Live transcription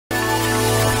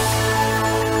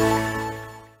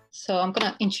So I'm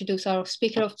going to introduce our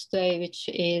speaker of today, which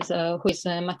is who is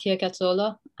Mattia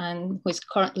Gazzola, and who is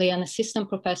currently an assistant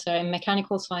professor in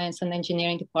mechanical science and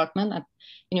engineering department at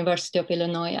University of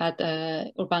Illinois at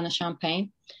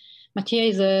Urbana-Champaign. Mattia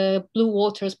is a Blue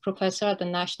Waters professor at the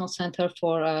National Center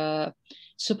for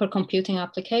Supercomputing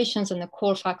Applications and a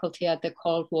core faculty at the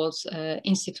Carl Walls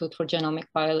Institute for Genomic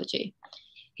Biology.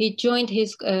 He joined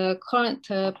his current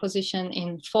position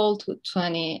in fall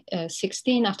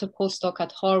 2016 after postdoc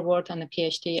at Harvard and a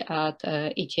PhD at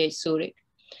ETH Zurich.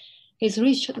 His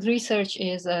research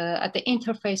is at the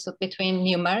interface between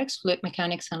numerics, fluid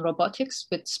mechanics, and robotics,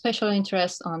 with special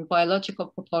interest on biological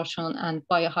propulsion and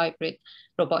biohybrid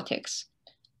robotics.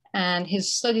 And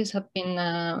his studies have been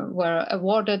were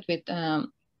awarded with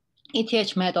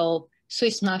ETH Medal,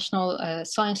 Swiss National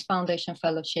Science Foundation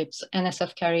Fellowships,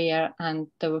 NSF Career, and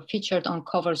they were featured on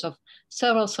covers of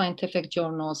several scientific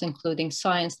journals, including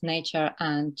Science, Nature,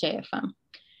 and JFM.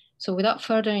 So without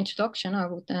further introduction, I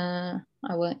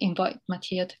will invite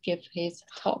Mattia to give his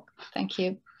talk. Thank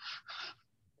you.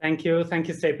 Thank you,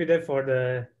 Sepide,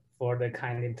 for the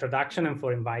kind introduction and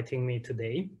for inviting me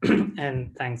today.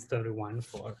 And thanks to everyone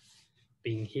for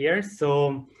being here.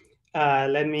 So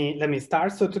let me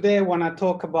start. So today I want to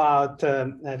talk about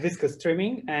viscous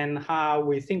streaming and how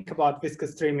we think about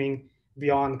viscous streaming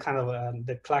beyond kind of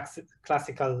the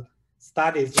classical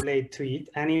studies related to it,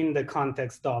 and in the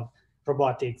context of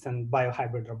robotics and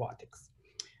biohybrid robotics.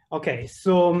 Okay,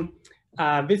 so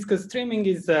viscous streaming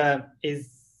is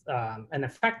an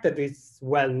effect that is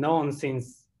well known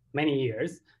since many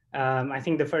years. I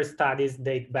think the first studies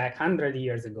date back 100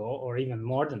 years ago, or even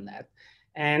more than that.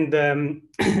 And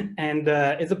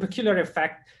it's a peculiar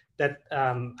effect that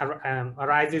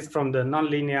arises from the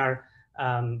nonlinear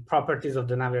properties of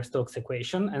the Navier-Stokes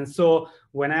equation. And so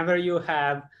whenever you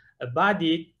have a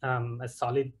body, a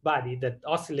solid body that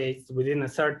oscillates within a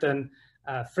certain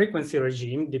frequency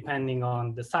regime, depending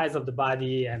on the size of the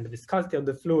body and the viscosity of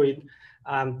the fluid,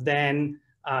 then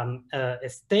a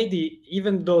steady,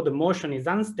 even though the motion is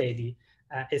unsteady,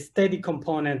 a steady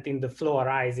component in the flow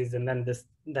arises, and then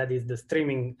that is the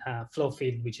streaming flow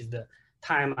field, which is the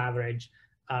time average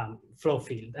flow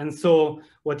field. And so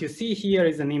what you see here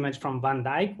is an image from Van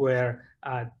Dyke where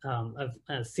a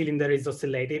cylinder is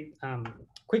oscillated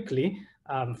quickly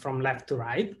from left to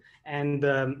right. And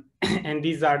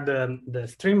these are the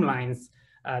streamlines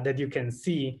that you can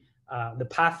see, the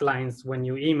path lines when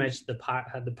you image the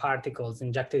particles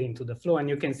injected into the flow. And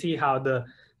you can see how the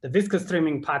viscous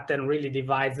streaming pattern really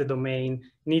divides the domain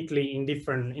neatly in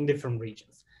different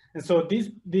regions. And so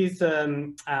this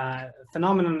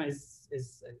phenomenon has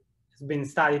been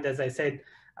studied, as I said,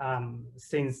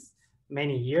 since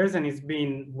many years, and it's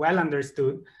been well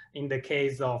understood in the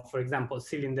case of, for example,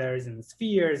 cylinders and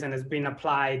spheres, and has been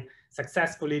applied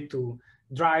successfully to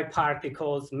dry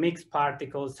particles, mixed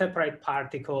particles, separate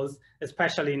particles,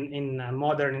 especially in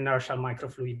modern inertial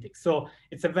microfluidics. So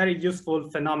it's a very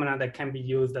useful phenomenon that can be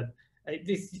used it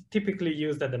is typically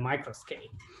used at the micro scale.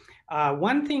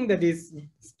 One thing that is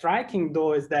striking,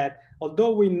 though, is that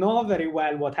although we know very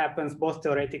well what happens both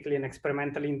theoretically and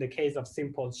experimentally in the case of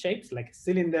simple shapes like a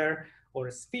cylinder or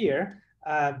a sphere,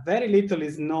 very little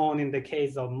is known in the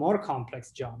case of more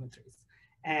complex geometries.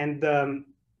 And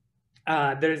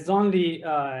there is only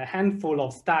a handful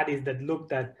of studies that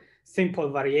looked at simple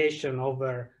variation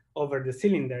over the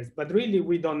cylinders, but really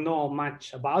we don't know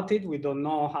much about it. We don't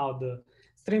know how the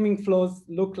streaming flows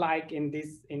look like in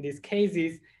these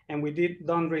cases, and we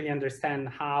don't really understand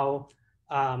how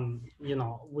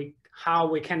how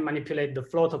we can manipulate the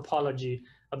flow topology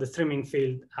of the streaming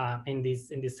field in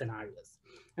these scenarios.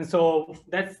 And so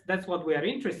that's what we are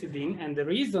interested in, and the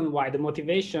reason why, the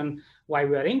motivation why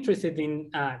we are interested in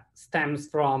stems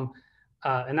from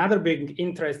another big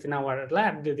interest in our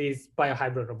lab, that is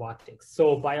biohybrid robotics.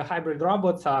 So biohybrid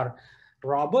robots are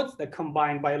robots that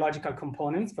combine biological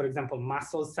components, for example,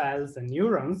 muscle cells and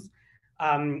neurons,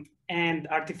 and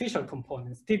artificial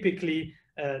components, typically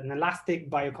an elastic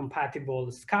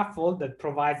biocompatible scaffold that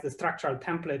provides the structural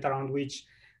template around which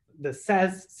the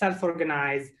cells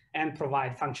self-organize and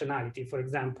provide functionality, for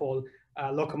example,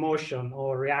 locomotion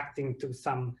or reacting to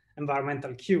some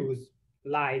environmental cues,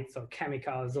 lights or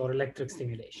chemicals or electric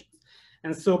stimulations.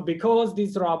 And so because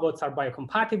these robots are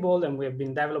biocompatible, and we have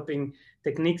been developing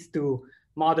techniques to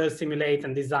model, simulate,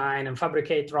 and design and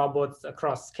fabricate robots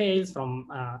across scales from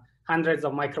hundreds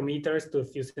of micrometers to a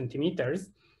few centimeters,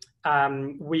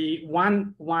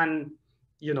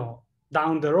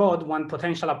 down the road, one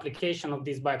potential application of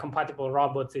these biocompatible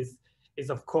robots is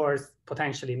of course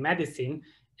potentially medicine.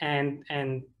 And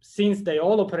since they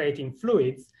all operate in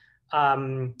fluids,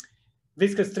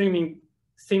 viscous streaming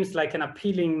seems like an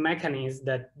appealing mechanism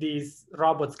that these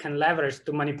robots can leverage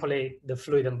to manipulate the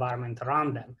fluid environment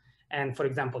around them. And for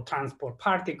example, transport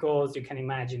particles, you can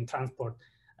imagine transport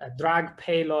drug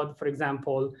payload, for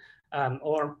example,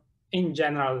 or in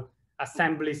general,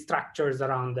 assembly structures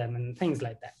around them and things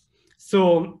like that.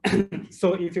 So,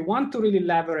 so if you want to really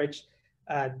leverage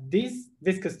this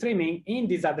viscous streaming in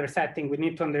this other setting, we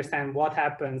need to understand what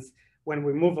happens when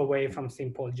we move away from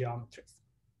simple geometries.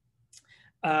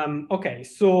 Okay,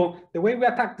 so the way we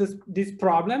attack this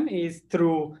problem is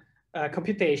through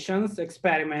computations,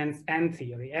 experiments, and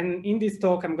theory. And in this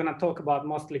talk, I'm going to talk about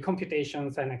mostly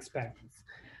computations and experiments.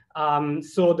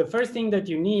 So the first thing that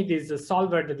you need is a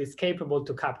solver that is capable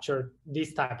to capture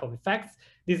this type of effects.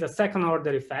 These are second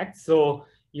order effects, so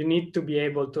you need to be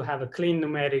able to have a clean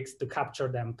numerics to capture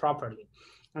them properly.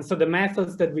 And so the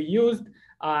methods that we used,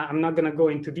 I'm not going to go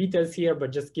into details here,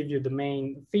 but just give you the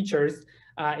main features,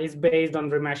 is based on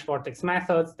remesh vortex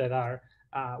methods that are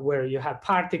where you have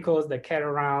particles that carry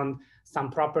around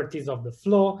some properties of the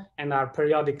flow and are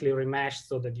periodically remeshed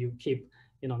so that you keep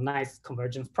nice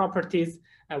convergence properties.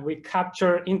 We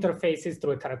capture interfaces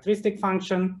through a characteristic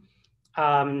function.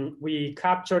 We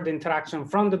capture the interaction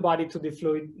from the body to the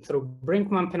fluid through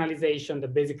Brinkmann penalization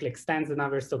that basically extends the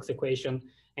Navier-Stokes equation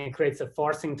and creates a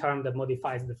forcing term that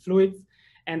modifies the fluids.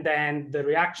 And then the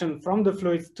reaction from the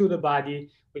fluids to the body,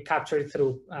 we capture it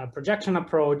through projection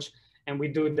approach, and we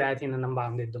do that in an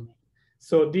unbounded domain.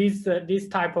 So this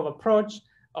type of approach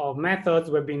of methods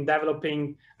we've been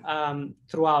developing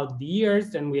throughout the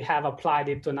years, and we have applied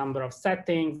it to a number of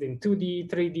settings in 2D,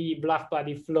 3D, bluff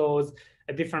body flows,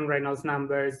 different Reynolds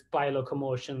numbers,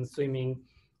 biolocomotion, swimming,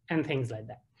 and things like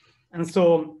that. And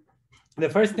so the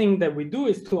first thing that we do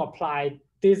is to apply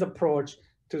this approach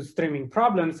to streaming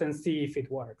problems and see if it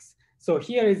works. So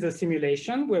here is a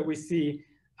simulation where we see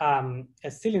a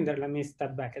cylinder. Let me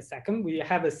step back a second. We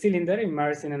have a cylinder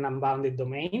immersed in an unbounded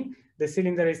domain. The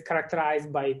cylinder is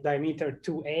characterized by diameter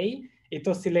 2a. It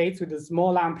oscillates with a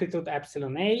small amplitude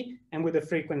epsilon a and with a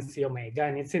frequency omega,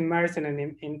 and it's immersed in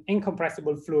an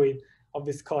incompressible fluid of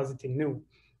viscosity nu.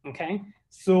 Okay,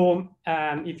 so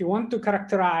if you want to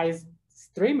characterize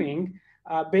streaming,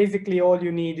 basically all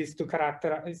you need is to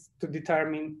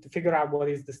figure out what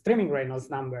is the streaming Reynolds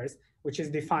numbers, which is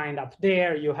defined up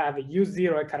there. You have a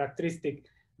U0, a characteristic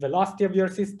velocity of your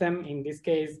system, in this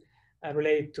case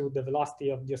related to the velocity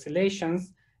of the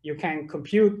oscillations. You can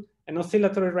compute an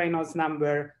oscillatory Reynolds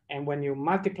number, and when you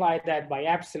multiply that by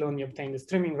epsilon, you obtain the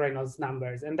streaming Reynolds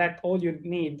numbers, and that's all you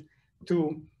need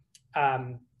to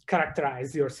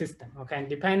characterize your system. Okay, and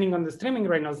depending on the streaming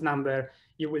Reynolds number,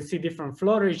 you will see different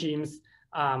flow regimes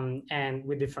and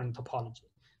with different topology.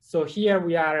 So here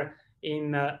we are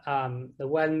in the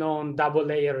well-known double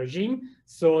layer regime.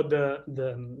 So the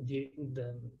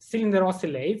cylinder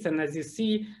oscillates, and as you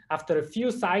see, after a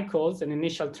few cycles, an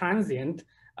initial transient,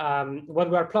 what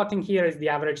we're plotting here is the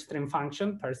average stream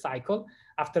function per cycle.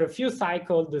 After a few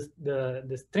cycles,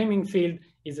 the streaming field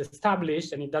is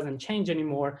established and it doesn't change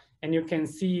anymore. And you can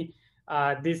see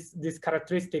these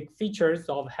characteristic features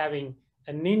of having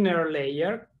an inner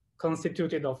layer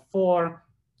constituted of 4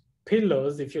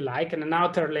 pillows, if you like, and an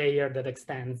outer layer that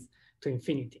extends to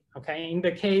infinity. Okay, in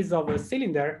the case of a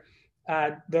cylinder,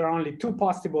 there are only 2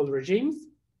 possible regimes.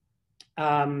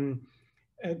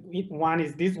 One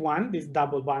is this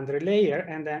double boundary layer,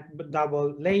 and then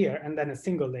double layer, and then a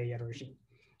single layer regime.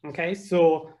 Okay,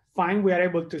 so fine, we are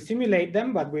able to simulate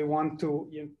them, but we want to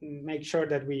make sure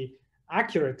that we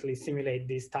accurately simulate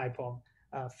this type of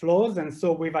flows. And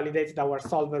so we validated our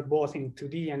solver both in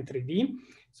 2D and 3D.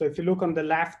 So if you look on the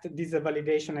left, this is a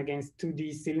validation against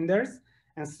 2D cylinders.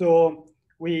 And so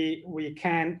we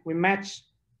match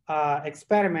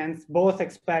experiments, both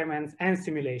experiments and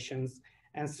simulations.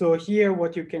 And so here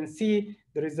what you can see,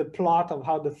 there is a plot of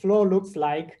how the flow looks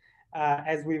like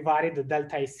as we vary the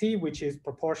delta IC, which is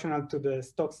proportional to the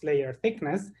Stokes layer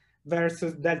thickness,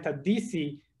 versus delta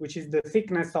DC, which is the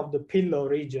thickness of the pillow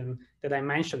region that I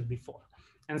mentioned before.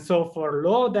 And so for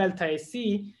low delta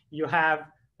IC, you have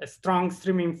a strong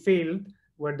streaming field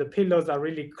where the pillows are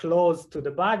really close to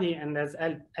the body, and as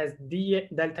the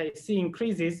delta IC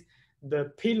increases,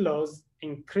 the pillows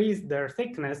increase their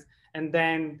thickness, and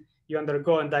then you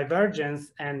undergo a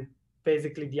divergence, and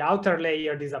basically the outer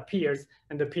layer disappears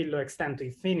and the pillow extends to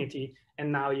infinity,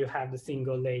 and now you have the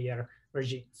single layer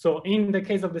regime. So in the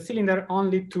case of the cylinder,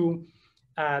 only 2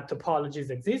 topologies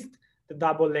exist, the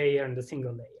double layer and the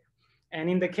single layer. And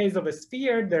in the case of a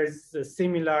sphere, there's a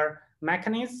similar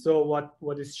mechanism. So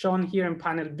what is shown here in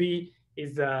panel B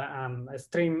is the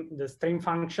stream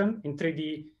function. In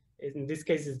 3D, in this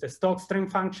case is the Stokes stream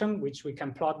function, which we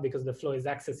can plot because the flow is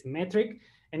axisymmetric.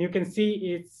 And you can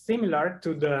see it's similar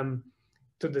to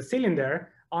the cylinder,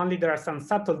 only there are some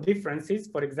subtle differences.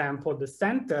 For example, the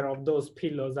center of those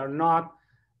pillows are not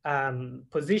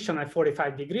positioned at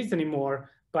 45 degrees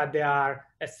anymore, but they are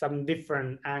at some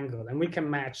different angle. And we can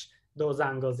match those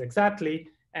angles exactly.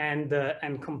 And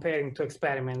comparing to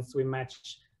experiments, we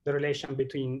match the relation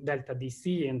between delta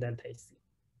DC and delta AC.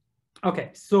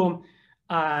 Okay, so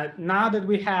now that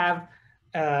we have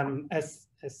a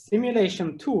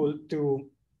simulation tool to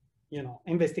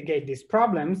investigate these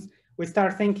problems, we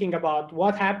start thinking about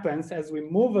what happens as we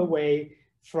move away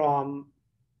from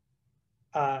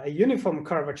a uniform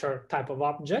curvature type of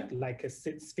object, like a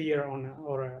sphere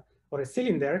or a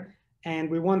cylinder, and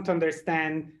we want to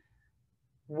understand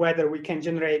whether we can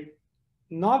generate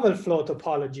novel flow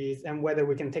topologies and whether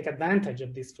we can take advantage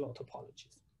of these flow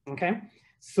topologies, okay?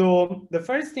 So the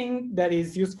first thing that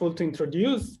is useful to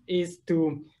introduce is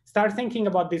to start thinking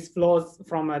about these flows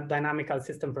from a dynamical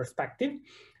system perspective.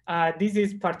 This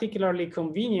is particularly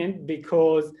convenient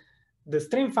because the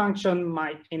stream function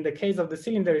might, in the case of the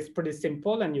cylinder, is pretty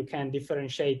simple and you can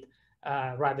differentiate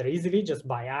rather easily just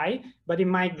by eye, but it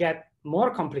might get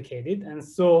more complicated. And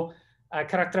so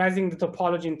characterizing the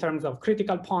topology in terms of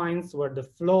critical points where the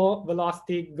flow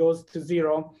velocity goes to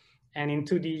 0, and in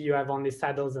 2D you have only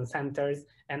saddles and centers,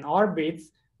 and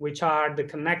orbits, which are the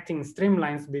connecting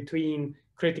streamlines between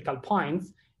critical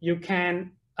points, you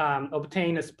can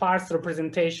obtain a sparse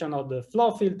representation of the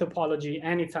flow field topology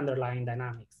and its underlying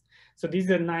dynamics. So this is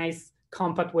a nice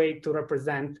compact way to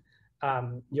represent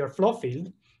your flow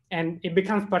field. And it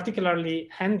becomes particularly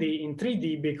handy in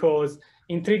 3D because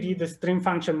in 3D, the stream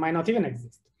function might not even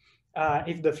exist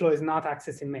if the flow is not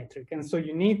axisymmetric. And so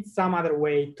you need some other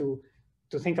way to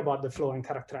think about the flow and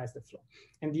characterize the flow.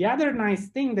 And the other nice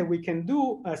thing that we can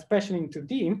do, especially in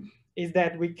 2D, is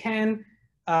that we can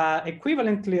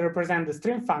equivalently represent the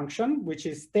stream function, which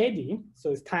is steady,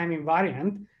 so it's time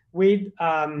invariant, with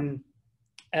an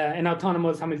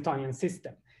autonomous Hamiltonian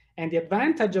system. And the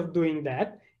advantage of doing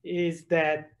that is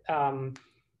that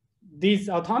these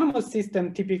autonomous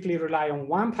systems typically rely on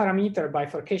one parameter,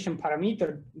 bifurcation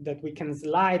parameter, that we can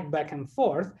slide back and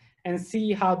forth and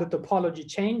see how the topology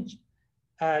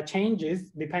changes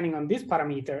depending on this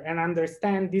parameter and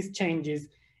understand these changes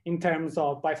in terms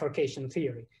of bifurcation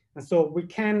theory. And so we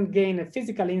can gain a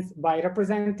physical insight by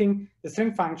representing the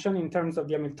stream function in terms of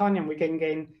the Hamiltonian. We can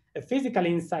gain a physical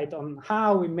insight on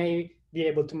how we may be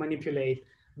able to manipulate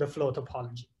the flow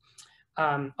topology.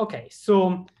 Okay,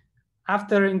 so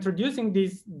after introducing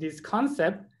this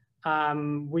concept,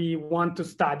 we want to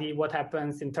study what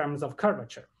happens in terms of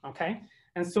curvature, okay?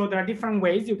 And so there are different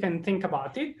ways you can think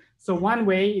about it. So one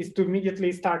way is to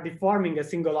immediately start deforming a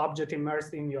single object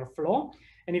immersed in your flow.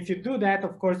 And if you do that,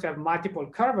 of course, you have multiple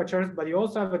curvatures, but you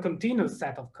also have a continuous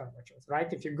set of curvatures,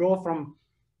 right? If you go from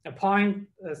a point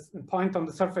on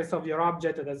the surface of your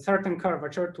object at a certain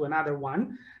curvature to another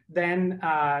one, then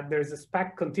there's a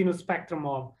continuous spectrum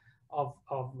of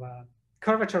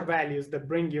curvature values that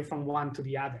bring you from one to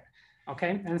the other.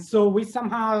 Okay, and so we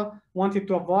somehow wanted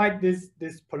to avoid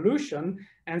this pollution.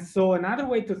 And so another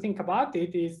way to think about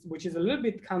it is, which is a little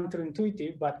bit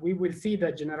counterintuitive, but we will see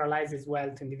that generalizes well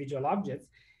to individual objects,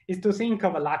 is to think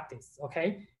of a lattice,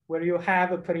 okay, where you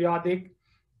have a periodic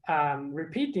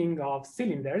repeating of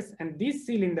cylinders, and these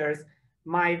cylinders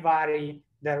might vary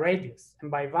the radius. And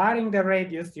by varying the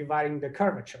radius, you're varying the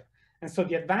curvature. And so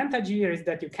the advantage here is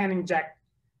that you can inject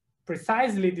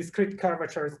precisely discrete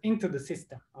curvatures into the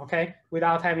system, okay,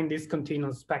 without having this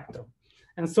continuous spectrum.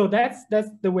 And so that's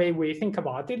the way we think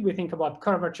about it. We think about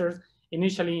curvatures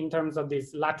initially in terms of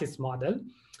this lattice model.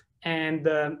 And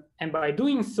by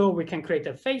doing so, we can create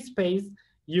a phase space,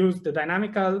 use the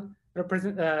dynamical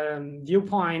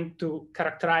viewpoint to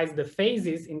characterize the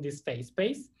phases in this phase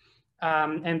space.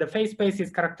 And the phase space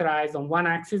is characterized on one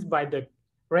axis by the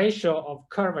ratio of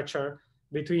curvature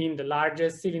between the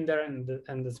largest cylinder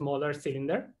and the smaller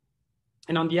cylinder.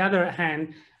 And on the other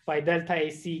hand, by delta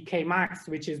AC K max,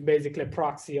 which is basically a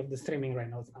proxy of the streaming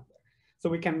Reynolds number. So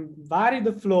we can vary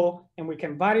the flow and we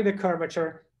can vary the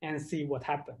curvature and see what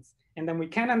happens. And then we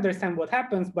can understand what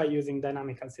happens by using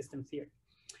dynamical system theory.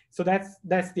 So that's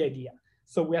the idea.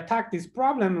 So we attack this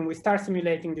problem and we start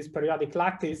simulating this periodic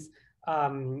lattice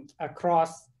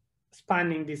across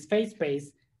spanning this phase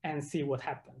space and see what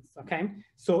happens, okay?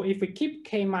 So if we keep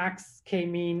K max, K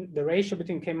mean, the ratio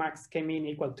between K max, K mean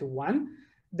equal to 1,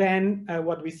 then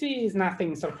what we see is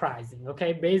nothing surprising,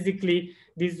 okay? Basically,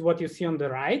 this is what you see on the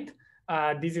right.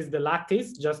 This is the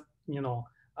lattice, just,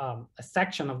 a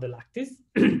section of the lattice.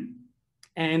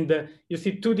 And you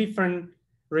see two different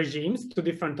regimes, two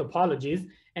different topologies,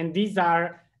 and these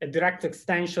are a direct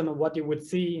extension of what you would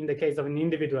see in the case of an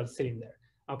individual cylinder.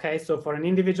 Okay, so for an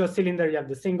individual cylinder, you have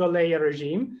the single layer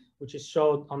regime, which is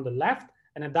shown on the left,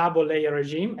 and a double layer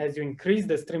regime as you increase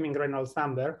the streaming Reynolds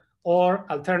number, or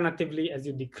alternatively, as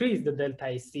you decrease the delta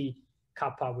AC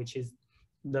kappa, which is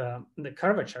the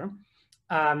curvature.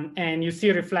 And you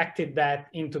see reflected that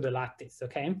into the lattice,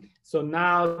 okay? So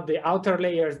now the outer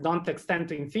layers don't extend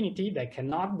to infinity. They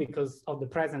cannot because of the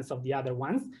presence of the other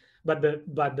ones, but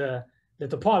the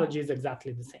topology is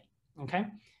exactly the same, okay?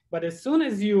 But as soon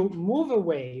as you move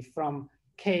away from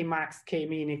K max, K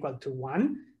min equal to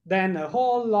 1, then a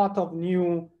whole lot of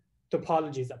new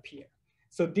topologies appear.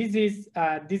 So this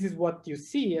is what you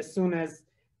see as soon as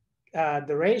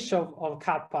the ratio of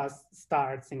kappas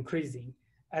starts increasing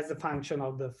as a function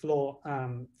of the flow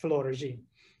regime.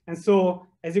 And so,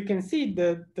 as you can see,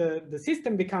 the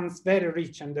system becomes very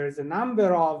rich, and there's a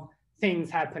number of things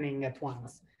happening at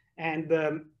once. And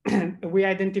we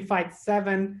identified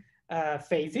 7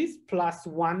 phases plus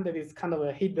 1 that is kind of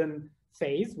a hidden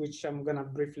phase, which I'm gonna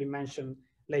briefly mention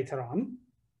later on.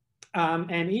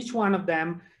 And each one of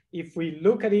them, if we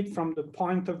look at it from the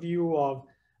point of view of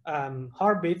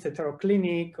orbits,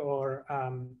 heteroclinic or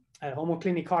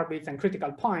homoclinic orbits and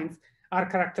critical points, are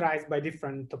characterized by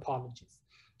different topologies,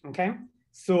 okay?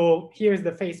 So here's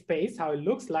the phase space, how it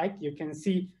looks like. You can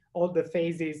see all the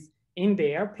phases in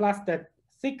there, plus that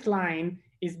thick line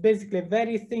is basically a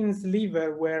very thin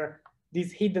sliver where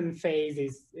this hidden phase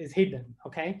is hidden,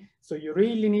 okay? So you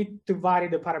really need to vary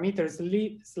the parameters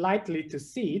slightly to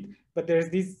see it, but there's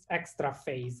this extra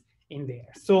phase in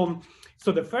there. So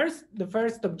the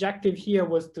first objective here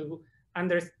was to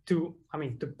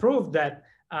prove that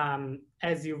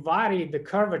as you vary the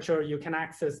curvature, you can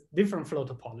access different flow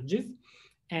topologies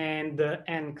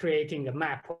and creating a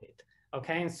map of it.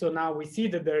 Okay, and so now we see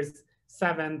that there's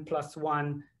 7 +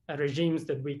 1 regimes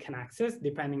that we can access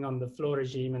depending on the flow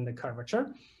regime and the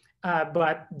curvature.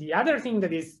 But the other thing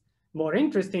that is more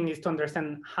interesting is to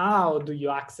understand how do you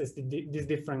access these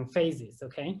different phases,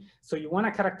 okay? So you want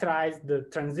to characterize the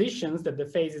transitions that the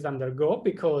phases undergo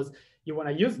because you want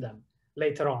to use them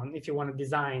later on if you want to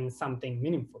design something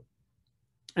meaningful.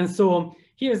 And so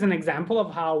here's an example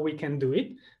of how we can do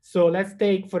it. So let's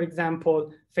take, for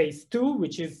example, phase 2,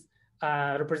 which is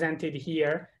represented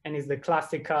here and is the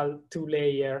classical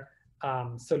 2-layer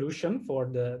solution for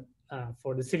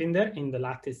the cylinder in the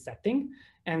lattice setting.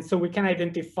 And so we can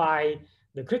identify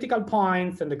the critical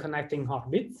points and the connecting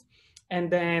orbits. And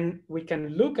then we can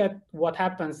look at what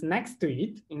happens next to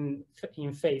it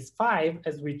in phase 5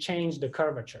 as we change the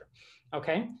curvature,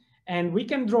 okay? And we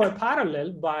can draw a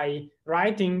parallel by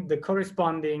writing the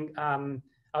corresponding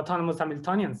autonomous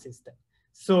Hamiltonian system.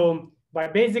 So by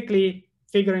basically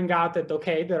figuring out that,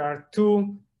 okay, there are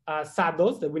 2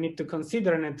 saddles that we need to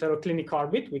consider in a heteroclinic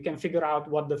orbit, we can figure out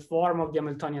what the form of the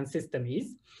Hamiltonian system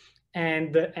is.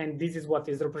 And this is what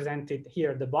is represented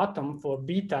here at the bottom for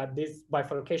beta, this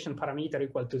bifurcation parameter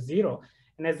equal to 0.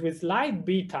 And as we slide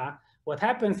beta, what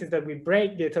happens is that we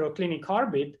break the heteroclinic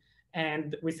orbit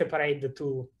and we separate the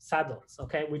 2 saddles,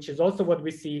 okay? Which is also what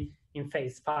we see in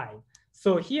phase 5.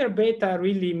 So here beta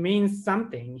really means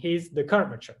something, is the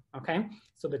curvature, okay?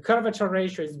 So the curvature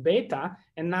ratio is beta,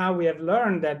 and now we have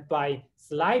learned that by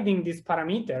sliding this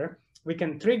parameter, we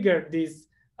can trigger this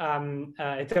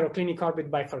heteroclinic orbit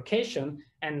bifurcation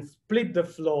and split the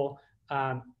flow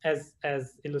as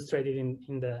illustrated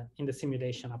in the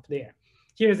simulation up there.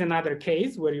 Here's another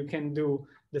case where you can do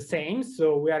the same.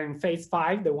 So we are in phase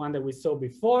 5, the one that we saw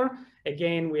before.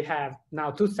 Again, we have now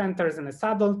 2 centers and a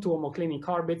saddle, 2 homoclinic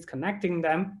orbits connecting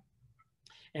them.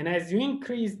 And as you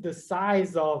increase the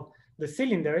size of the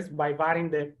cylinders by varying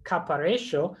the kappa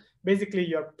ratio, basically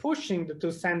you're pushing the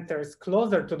 2 centers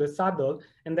closer to the saddle,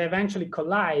 and they eventually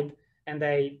collide and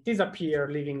they disappear,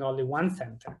 leaving only 1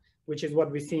 center, which is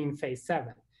what we see in phase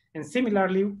 7. And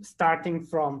similarly, starting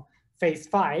from phase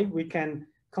 5, we can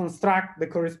construct the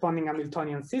corresponding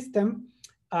Hamiltonian system,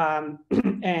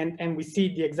 and we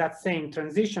see the exact same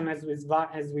transition as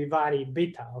we vary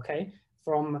beta, okay?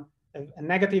 From a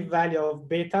negative value of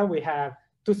beta, we have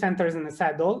 2 centers in a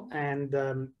saddle and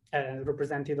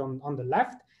represented on the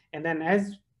left. And then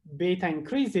as beta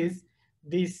increases,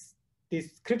 these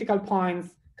critical points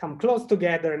come close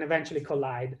together and eventually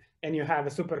collide, and you have a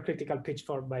supercritical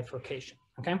pitchfork bifurcation,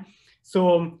 okay?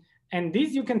 So, and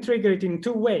this you can trigger it in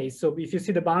 2 ways. So if you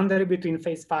see the boundary between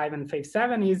phase 5 and phase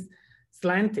 7 is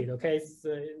slanted, okay?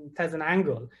 It has an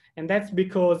angle. And that's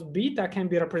because beta can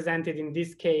be represented in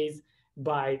this case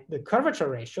by the curvature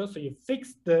ratio. So you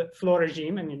fix the flow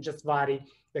regime and you just vary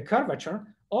the curvature,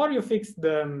 or you fix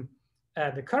the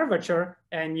the curvature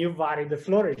and you vary the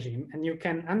flow regime, and you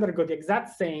can undergo the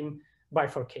exact same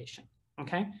bifurcation,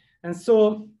 okay? And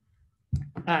so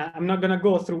I'm not gonna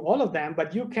go through all of them,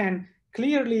 but you can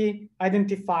clearly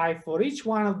identify for each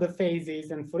one of the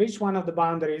phases and for each one of the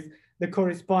boundaries, the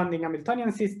corresponding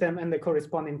Hamiltonian system and the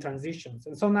corresponding transitions.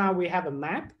 And so now we have a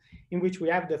map in which we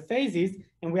have the phases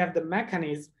and we have the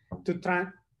mechanism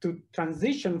to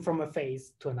transition from a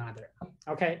phase to another,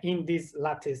 okay, in this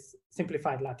lattice,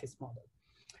 simplified lattice model.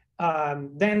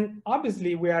 Then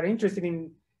obviously we are interested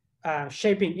in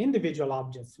shaping individual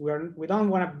objects. We don't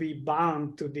want to be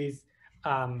bound to this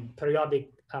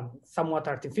periodic, somewhat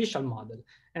artificial model.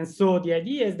 And so the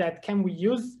idea is that can we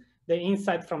use the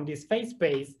insight from this phase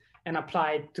space and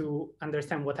apply it to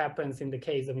understand what happens in the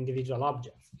case of individual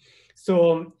objects.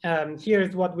 So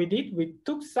here's what we did. We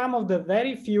took some of the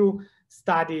very few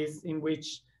studies in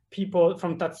which people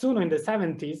from Tatsuno in the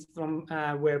 70s, from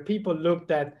where people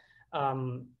looked at,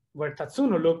 where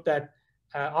Tatsuno looked at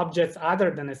objects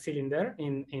other than a cylinder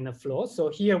in a flow. So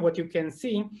here what you can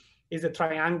see is a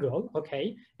triangle,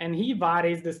 okay? And he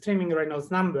varies the streaming Reynolds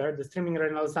number. The streaming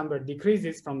Reynolds number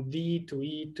decreases from D to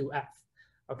E to F,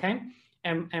 okay?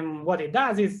 And what it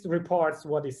does is reports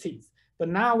what it sees. But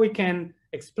now we can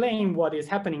explain what is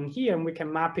happening here and we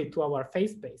can map it to our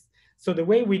phase space. So the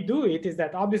way we do it is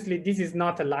that obviously this is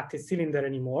not a lattice cylinder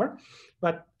anymore,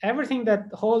 but everything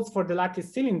that holds for the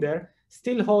lattice cylinder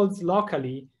still holds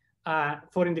locally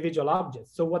for individual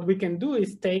objects. So what we can do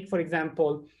is take, for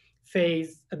example,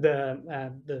 phase,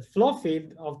 the flow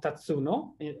field of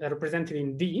Tatsuno represented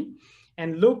in D,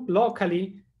 and look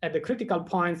locally at the critical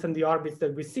points and the orbits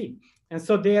that we see. And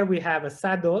so there we have a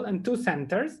saddle and two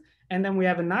centers, and then we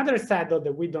have another saddle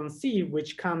that we don't see,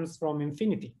 which comes from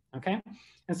infinity, okay?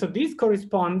 And so this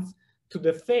corresponds to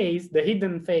the phase, the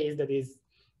hidden phase that is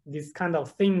this kind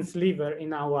of thin sliver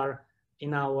in our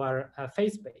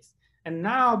phase space. And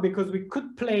now, because we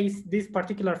could place this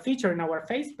particular feature in our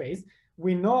phase space,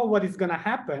 we know what is gonna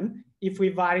happen if we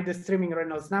vary the streaming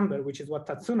Reynolds number, which is what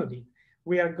Tatsuno did.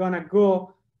 We are gonna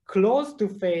go close to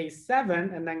phase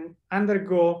 7 and then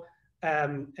undergo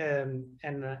an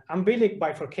umbilic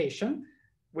bifurcation,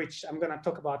 which I'm gonna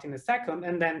talk about in a second,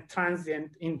 and then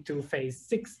transient into phase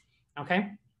 6,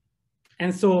 okay?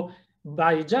 And so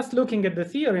by just looking at the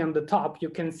theory on the top, you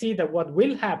can see that what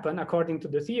will happen according to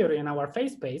the theory in our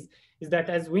phase space is that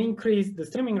as we increase the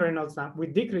streaming Reynolds number, we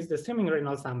decrease the streaming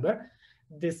Reynolds number,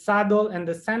 the saddle and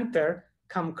the center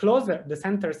come closer, the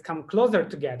centers come closer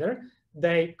together,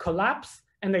 they collapse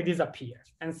and they disappear.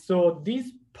 And so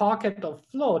this pocket of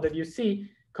flow that you see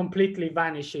completely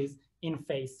vanishes in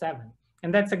phase 7.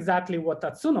 And that's exactly what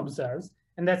Tatsuno observes.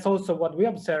 And that's also what we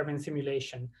observe in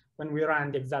simulation when we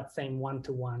run the exact same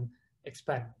one-to-one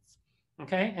experiments,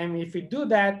 okay? And if we do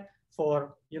that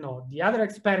for, the other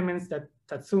experiments that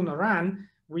Tatsuno ran,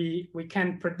 we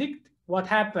can predict what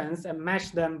happens and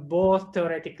match them both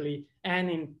theoretically and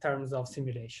in terms of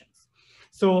simulations.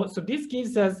 So this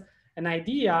gives us an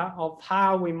idea of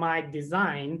how we might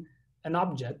design an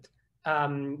object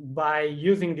by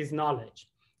using this knowledge.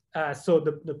 So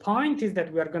the point is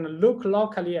that we are going to look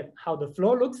locally at how the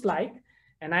flow looks like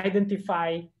and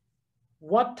identify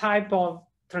what type of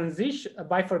transition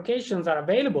bifurcations are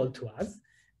available to us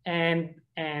and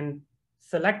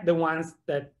select the ones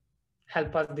that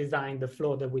help us design the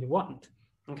flow that we want,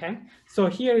 okay? So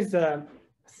here is a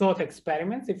thought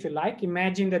experiment, if you like.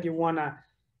 Imagine that you want to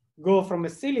go from a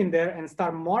cylinder and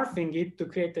start morphing it to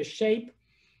create a shape.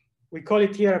 We call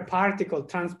it here a particle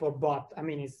transport bot. I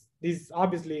mean, this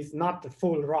obviously is not a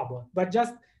full robot, but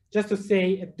just to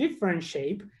say a different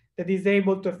shape that is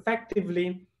able to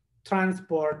effectively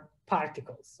transport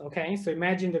particles, okay? So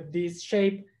imagine that this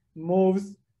shape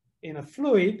moves in a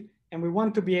fluid and we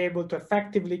want to be able to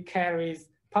effectively carry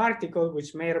particles,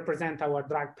 which may represent our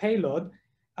drug payload,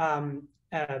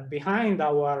 behind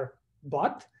our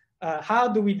bot. How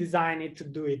do we design it to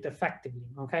do it effectively,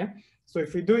 okay? So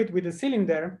if we do it with a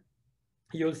cylinder,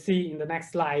 you'll see in the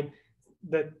next slide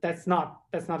that that's not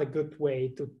a good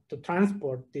way to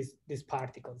transport these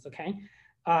particles, okay?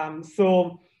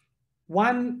 So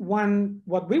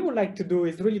what we would like to do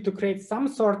is really to create some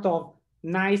sort of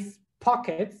nice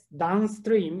pockets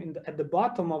downstream at the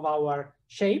bottom of our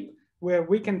shape where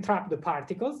we can trap the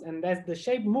particles, and as the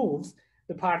shape moves,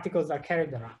 the particles are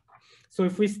carried around. So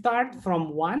if we start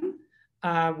from 1,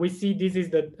 we see this is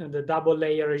the double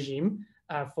layer regime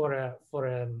for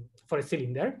a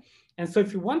cylinder. And so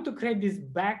if you want to create these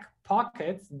back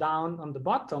pockets down on the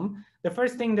bottom, the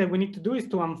first thing that we need to do is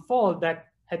to unfold that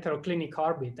heteroclinic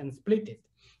orbit and split it,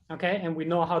 okay? And we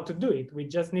know how to do it. We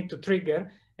just need to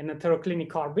trigger an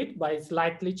heteroclinic orbit by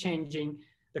slightly changing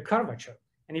the curvature.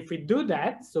 And if we do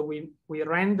that, so we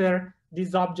render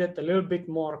this object a little bit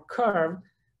more curved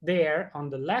there on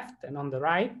the left and on the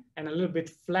right, and a little bit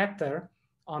flatter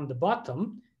on the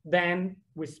bottom, then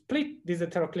we split this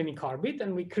heteroclinic orbit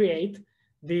and we create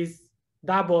this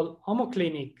double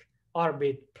homoclinic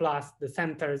orbit plus the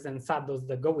centers and saddles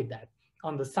that go with that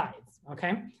on the sides,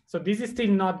 okay? So this is still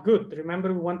not good.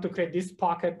 Remember, we want to create this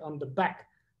pocket on the back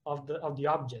of the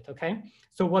object, okay?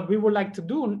 So what we would like to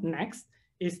do next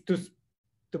is to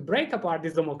break apart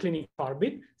this homoclinic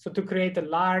orbit, so to create a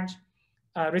large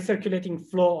recirculating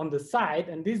flow on the side,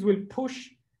 and this will push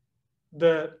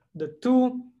the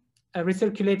two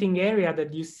recirculating area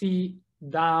that you see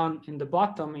down in the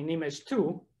bottom in image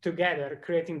 2 together,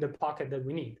 creating the pocket that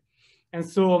we need. And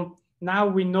so now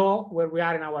we know where we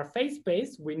are in our phase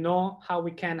space. We know how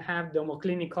we can have the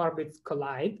homoclinic orbits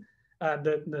collide,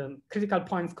 the critical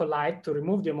points collide to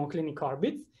remove the homoclinic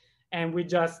orbits. And we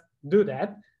just do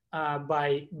that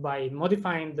by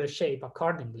modifying the shape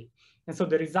accordingly. And so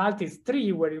the result is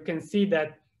 3, where you can see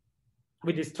that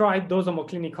we destroyed those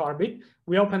homoclinic orbits.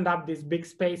 We opened up these big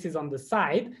spaces on the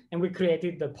side, and we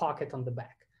created the pocket on the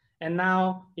back. And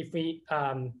now if we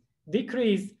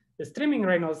decrease the streaming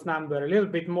Reynolds number a little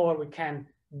bit more, we can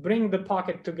bring the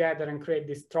pocket together and create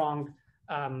this strong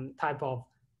type of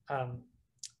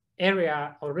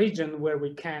area or region where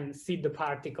we can see the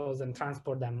particles and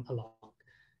transport them along.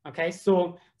 Okay,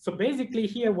 so basically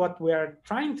here what we're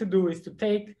trying to do is to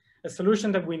take a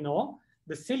solution that we know,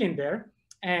 the cylinder,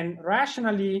 and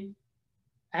rationally,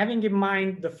 having in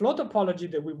mind the flow topology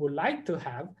that we would like to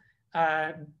have,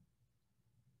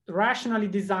 rationally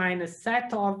design a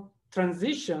set of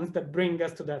transitions that bring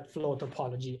us to that flow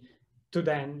topology to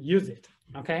then use it,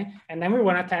 okay? And then we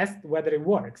want to test whether it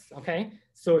works, okay?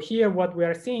 So here what we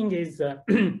are seeing is,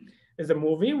 is a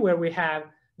movie where we have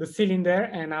the cylinder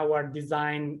and our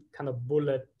design kind of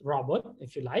bullet robot,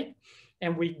 if you like,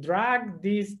 and we drag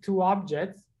these two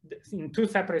objects in 2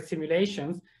 separate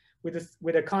simulations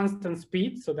with a constant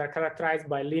speed. So they're characterized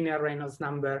by linear Reynolds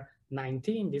number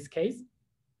 90 in this case.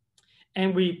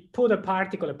 And we put a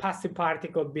particle, a passive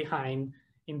particle behind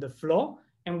in the flow,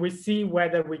 and we see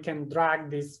whether we can drag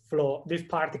this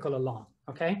particle along,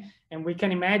 okay? And we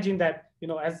can imagine that, you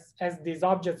know, as these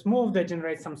objects move, they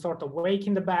generate some sort of wake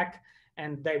in the back,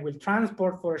 and they will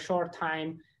transport for a short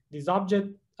time this object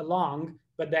along,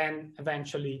 but then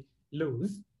eventually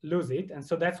lose it. And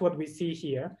so that's what we see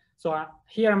here. So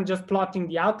here I'm just plotting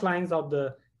the outlines of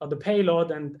the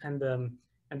payload and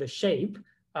the shape,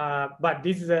 but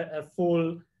this is a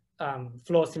full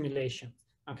flow simulation.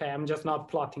 Okay, I'm just not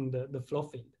plotting the flow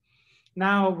field.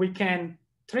 Now we can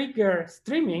trigger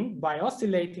streaming by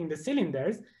oscillating the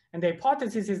cylinders, and the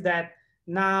hypothesis is that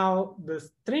now the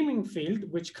streaming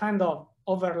field, which kind of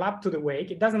overlap to the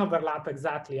wake, it doesn't overlap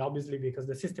exactly, obviously, because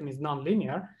the system is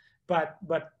nonlinear, but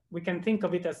we can think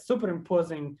of it as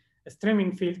superimposing a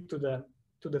streaming field to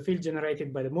the field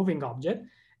generated by the moving object,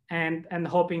 and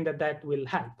hoping that that will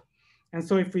help. And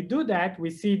so if we do that, we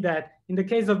see that in the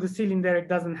case of the cylinder, it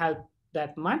doesn't help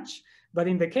that much, but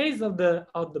in the case of the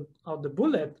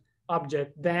bullet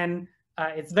object, then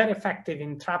it's very effective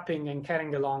in trapping and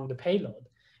carrying along the payload.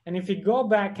 And if we go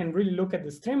back and really look at the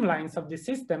streamlines of the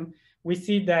system, we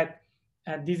see that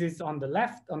this is on the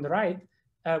left, on the right,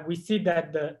 we see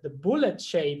that the bullet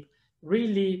shape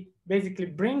really basically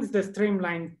brings the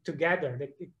streamline together.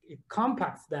 It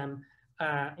compacts them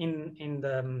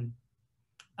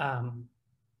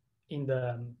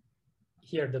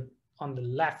on the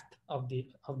left of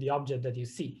the object that you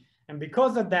see. And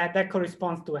because of that, that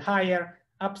corresponds to a higher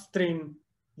upstream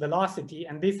velocity,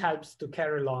 and this helps to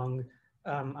carry along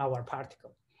our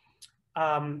particle.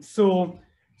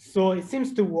 So it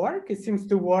seems to work. It seems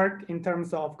to work in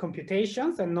terms of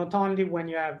computations, and not only when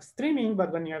you have streaming,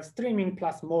 but when you have streaming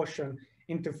plus motion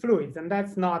into fluids. And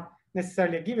that's not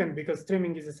necessarily a given, because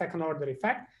streaming is a second order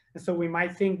effect. And so we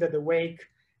might think that the wake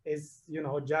is, you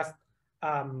know, just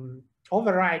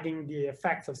overriding the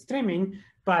effects of streaming,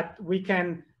 but we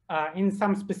can, in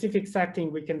some specific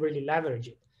setting, we can really leverage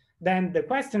it. Then the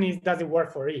question is, does it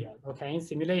work for real? Okay, in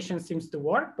simulation seems to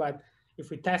work, but if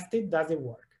we test it, does it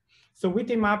work? So we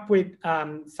team up with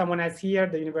someone else here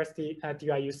at the university at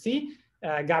UIUC,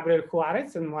 Gabriel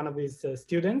Juarez, and one of his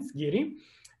students, Giri,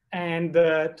 and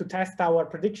to test our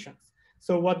predictions.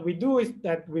 So what we do is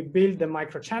that we build a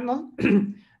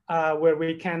microchannel where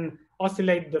we can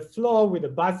oscillate the flow with a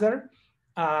buzzer,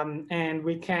 and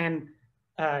we can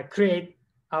create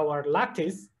our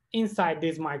lattice inside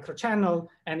this microchannel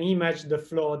and image the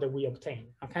flow that we obtain,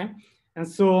 okay? And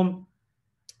so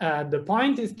the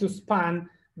point is to span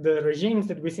the regimes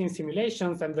that we see in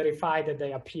simulations and verify that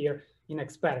they appear in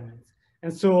experiments.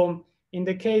 And so in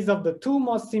the case of the two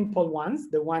most simple ones,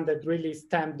 the one that really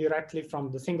stem directly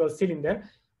from the single cylinder,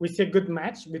 we see a good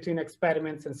match between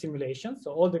experiments and simulations.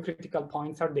 So all the critical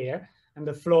points are there and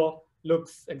the flow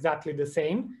looks exactly the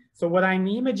same. So what I'm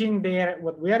imaging there,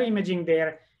 what we are imaging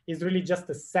there is really just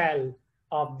a cell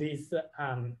of this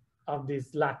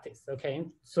lattice, okay?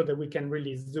 So that we can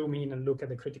really zoom in and look at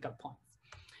the critical points.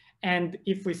 And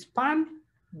if we span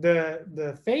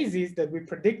the phases that we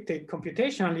predicted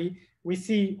computationally, we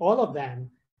see all of them.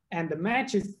 And the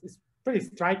match is pretty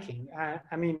striking.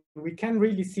 I mean, we can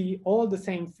really see all the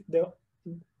same,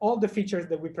 all the features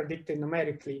that we predicted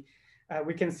numerically.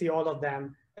 We can see all of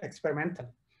them experimentally.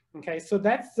 Okay, so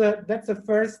that's the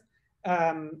first,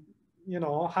 you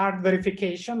know, hard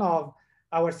verification of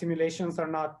our simulations are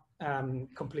not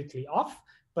completely off,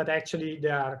 but actually they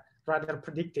are rather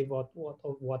predictive of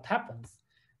what happens.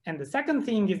 And the second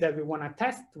thing is that we want to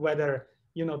test whether,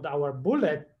 you know, our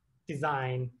bullet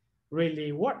design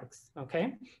really works,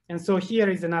 okay? And so here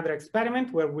is another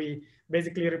experiment where we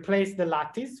basically replace the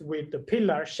lattice with the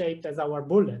pillar shaped as our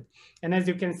bullet. And as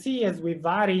you can see, as we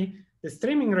vary the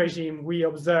streaming regime, we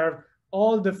observe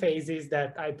all the phases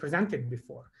that I presented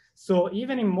before. So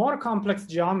even in more complex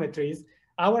geometries,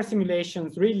 our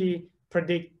simulations really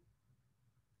predict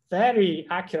very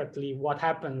accurately what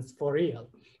happens for real.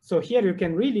 So here you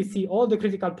can really see all the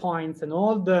critical points and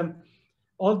all the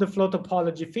flow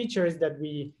topology features that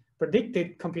we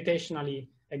predicted computationally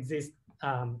exist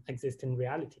in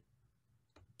reality.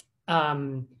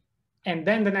 And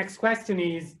then the next question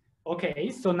is,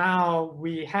 okay, so now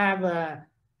we have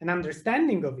an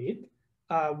understanding of it.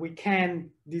 We can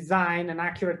design and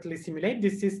accurately simulate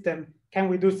this system. Can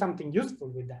we do something useful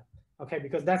with that? Okay,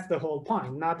 because that's the whole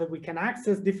point. Now that we can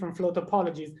access different flow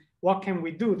topologies, what can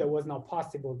we do that was not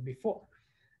possible before?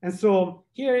 And so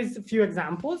here is a few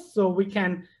examples. So we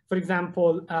can, for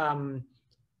example,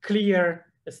 clear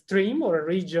a stream or a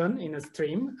region in a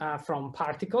stream from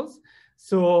particles.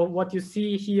 So what you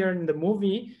see here in the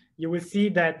movie, you will see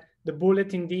that the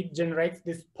bullet indeed generates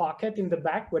this pocket in the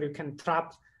back where you can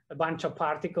trap a bunch of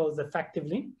particles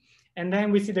effectively. And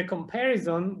then we see the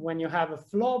comparison when you have a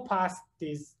flow past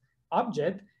this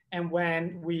object and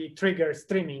when we trigger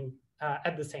streaming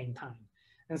at the same time.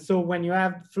 And so when you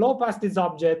have flow past this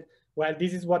object, well,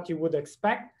 this is what you would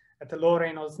expect. At a low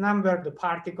Reynolds number, the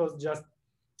particles just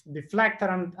deflect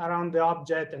around the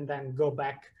object and then go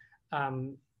back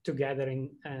together in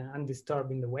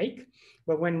undisturbed in the wake.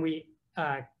 But when we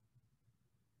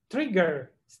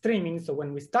trigger streaming, so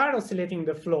when we start oscillating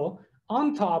the flow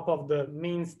on top of the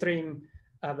main stream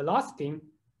velocity,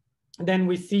 then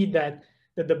we see that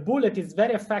the bullet is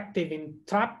very effective in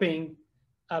trapping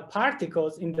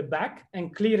particles in the back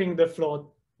and clearing the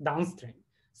flow downstream.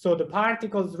 So the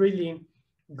particles really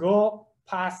go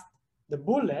past the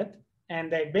bullet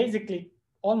and they basically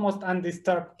almost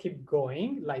undisturbed keep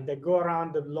going, like they go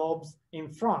around the lobes in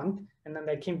front and then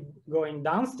they keep going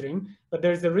downstream. But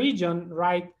there's a region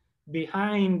right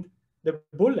behind the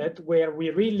bullet where we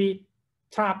really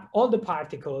trap all the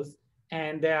particles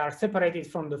and they are separated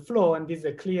from the flow, and this is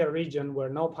a clear region where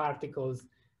no particles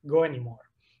go anymore.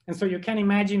 And so you can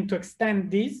imagine to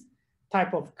extend this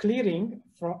type of clearing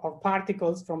of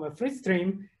particles from a free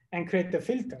stream and create a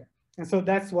filter. And so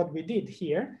that's what we did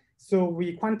here. So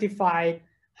we quantified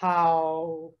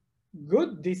how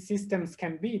good these systems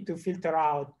can be to filter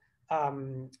out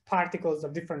particles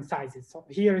of different sizes. So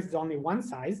here is only one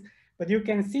size, but you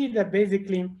can see that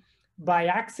basically by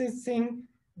accessing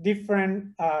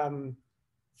different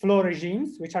flow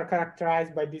regimes, which are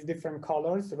characterized by these different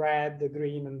colors, red,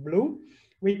 green, and blue,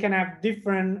 we can have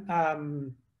different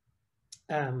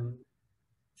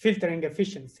filtering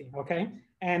efficiency, okay?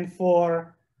 And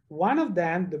for one of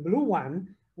them, the blue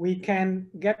one, we can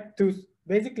get to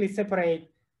basically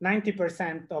separate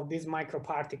 90% of these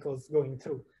microparticles going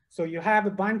through. So you have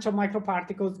a bunch of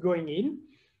microparticles going in.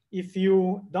 If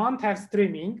you don't have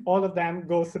streaming, all of them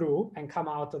go through and come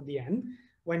out at the end.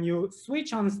 When you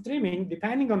switch on streaming,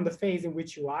 depending on the phase in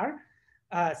which you are,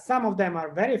 some of them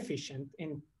are very efficient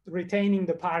in retaining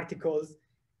the particles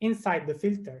inside the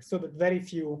filter so that very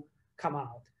few come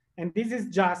out. And this is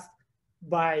just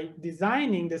by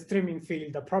designing the streaming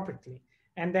field appropriately.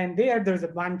 And then there's a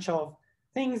bunch of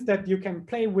things that you can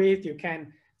play with. You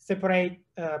can separate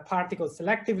particles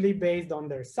selectively based on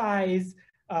their size.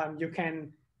 You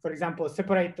can, for example,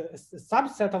 separate a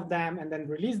subset of them and then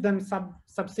release them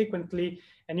subsequently.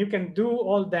 And you can do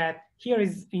all that. Here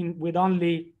is with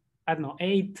only, I don't know,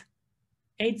 eight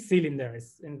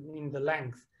cylinders in the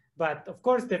length. But of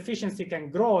course, the efficiency can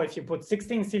grow. If you put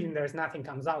 16 cylinders, nothing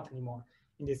comes out anymore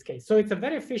in this case. So it's a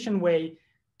very efficient way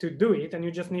to do it. And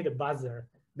you just need a buzzer,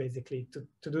 basically,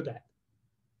 to do that.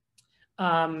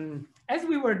 As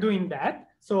we were doing that,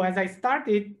 so as I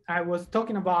started, I was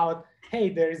talking about, hey,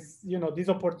 there's this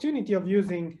opportunity of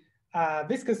using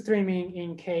viscous streaming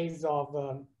in case of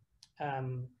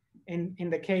in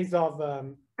the case of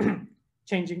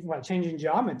changing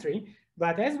geometry.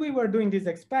 But as we were doing these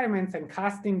experiments and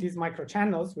casting these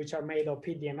microchannels, which are made of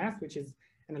PDMS, which is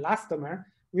an elastomer,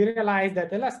 we realized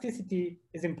that elasticity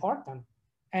is important.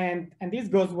 And this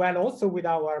goes well also with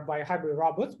our biohybrid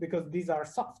robots, because these are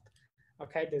soft,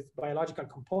 okay, there's biological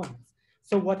components.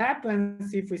 So what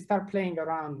happens if we start playing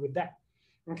around with that?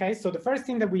 Okay, so the first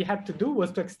thing that we had to do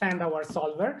was to extend our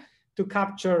solver to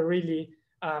capture really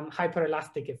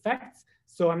hyperelastic effects.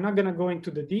 So I'm not gonna go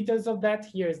into the details of that.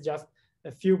 Here is just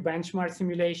a few benchmark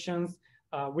simulations.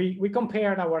 We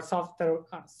compared our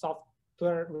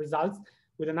software results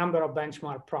with a number of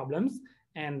benchmark problems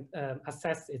and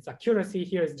assess its accuracy.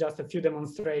 Here is just a few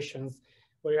demonstrations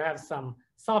where you have some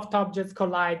soft objects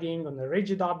colliding on the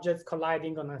rigid objects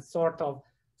colliding on a sort of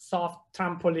soft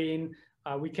trampoline.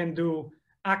 We can do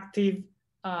active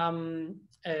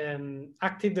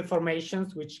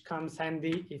deformations, which comes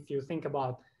handy if you think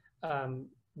about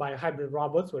biohybrid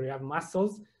robots where you have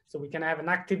muscles. So we can have an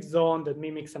active zone that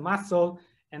mimics a muscle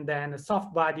and then a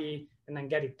soft body and then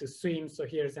get it to swim. So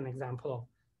here's an example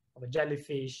of a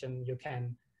jellyfish, and you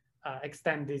can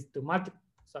extend this to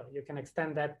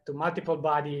extend that to multiple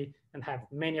body and have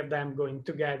many of them going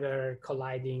together,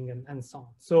 colliding, and so on.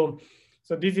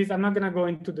 So this is, I'm not gonna go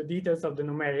into the details of the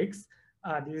numerics.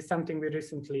 This is something we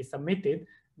recently submitted,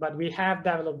 but we have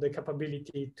developed the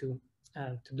capability to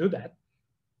do that.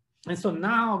 And so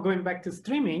now going back to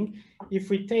streaming, if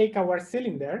we take our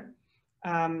cylinder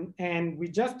and we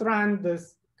just run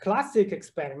this classic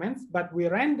experiments, but we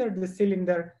render the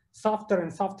cylinder softer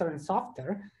and softer and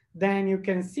softer, then you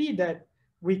can see that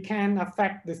we can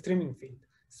affect the streaming field.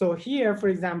 So here, for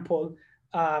example,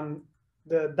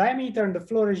 the diameter and the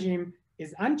flow regime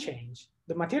is unchanged.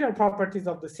 The material properties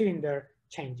of the cylinder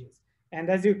changes. And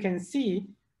as you can see,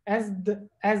 as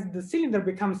the cylinder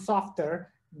becomes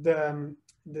softer, the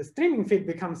streaming field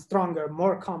becomes stronger,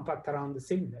 more compact around the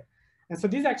cylinder. And so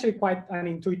this is actually quite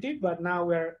unintuitive, but now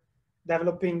we're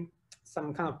developing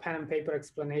some kind of pen and paper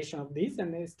explanation of this,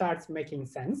 and it starts making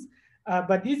sense.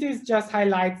 But this is just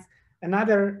highlights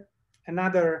another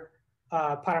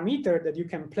parameter that you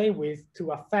can play with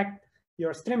to affect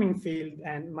your streaming field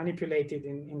and manipulate it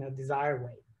in a desired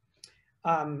way.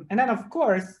 And then, of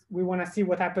course, we want to see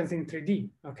what happens in 3D,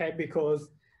 okay? Because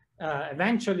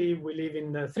eventually we live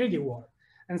in the 3D world.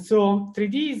 And so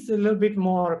 3D is a little bit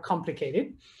more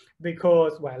complicated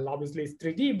because, well, obviously it's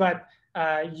 3D, but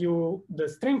the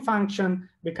stream function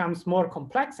becomes more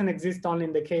complex and exists only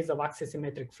in the case of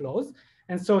axisymmetric flows.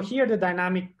 And so here the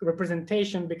dynamic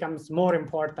representation becomes more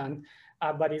important,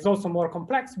 but it's also more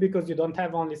complex because you don't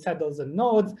have only saddles and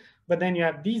nodes, but then you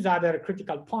have these other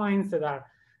critical points that are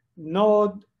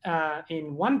node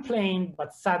in one plane,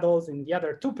 but saddles in the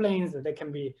other two planes, that they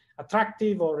can be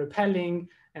attractive or repelling.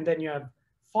 And then you have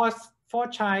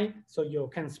foci, so you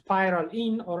can spiral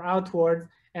in or outwards,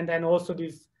 and then also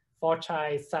these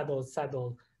foci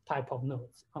saddle type of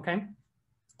nodes, okay?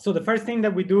 So the first thing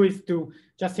that we do is to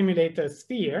just simulate a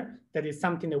sphere that is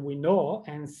something that we know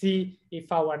and see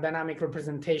if our dynamic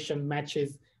representation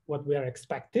matches what we are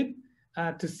expected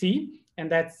to see.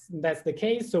 And that's the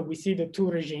case. So we see the two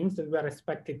regimes that we are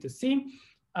expected to see.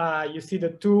 You see the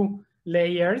two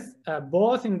layers,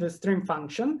 both in the stream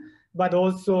function, but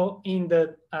also in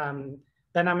the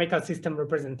dynamical system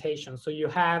representation. So you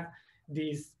have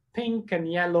these pink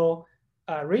and yellow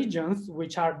regions,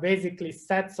 which are basically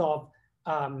sets of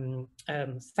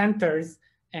centers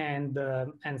and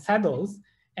saddles,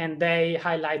 and they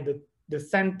highlight the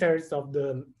centers of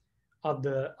the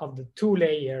two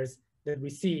layers that we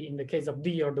see in the case of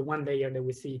D, or the one layer that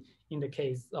we see in the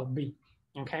case of B.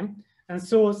 Okay, and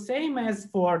so same as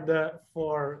for the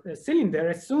cylinder,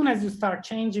 as soon as you start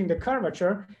changing the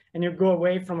curvature and you go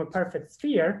away from a perfect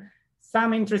sphere,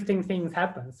 some interesting things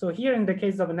happen. So here in the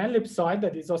case of an ellipsoid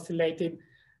that is oscillated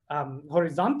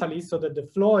horizontally so that the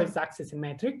flow is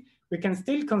axisymmetric, we can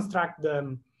still construct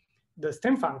the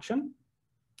stream function,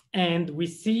 and we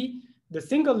see the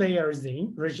single layer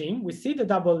regime, we see the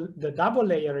double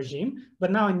layer regime, but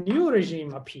now a new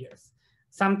regime appears,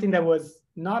 something that was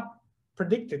not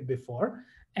predicted before,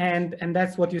 and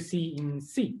that's what you see in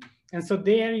C. And so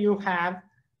there you have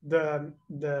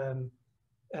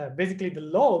basically the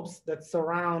lobes that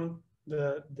surround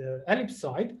the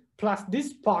ellipsoid plus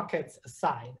these pockets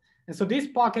aside. And so these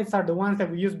pockets are the ones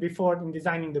that we used before in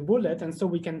designing the bullet. And so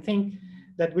we can think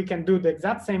that we can do the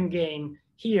exact same game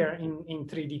here in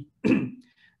 3D.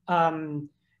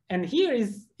 And here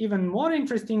is even more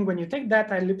interesting when you take that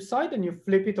ellipsoid and you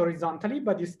flip it horizontally,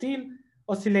 but you still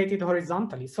oscillate it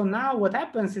horizontally. So now what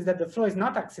happens is that the flow is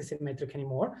not axisymmetric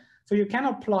anymore. So you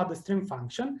cannot plot the stream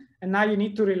function. And now you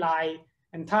need to rely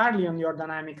entirely on your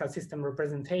dynamical system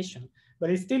representation. But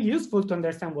it's still useful to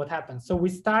understand what happens. So we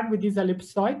start with this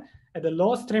ellipsoid at the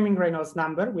low streaming Reynolds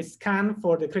number. We scan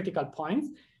for the critical points.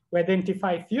 We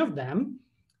identify a few of them,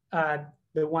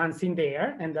 the ones in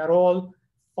there, and they're all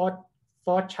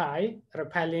foci,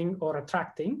 repelling or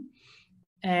attracting.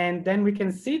 And then we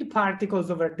can see the particles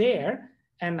over there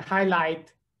and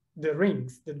highlight the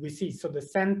rings that we see. So the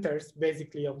centers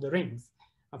basically of the rings,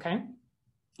 okay?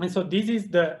 And so this is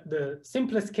the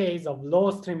simplest case of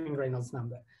low streaming Reynolds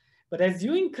number. But as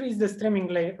you increase the streaming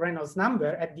Reynolds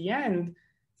number, at the end,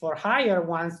 for higher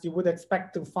ones, you would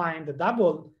expect to find the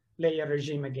double layer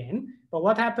regime again. But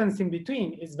what happens in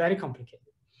between is very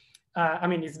complicated. I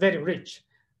mean, it's very rich.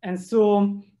 And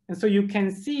so you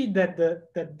can see that,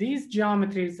 that these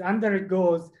geometries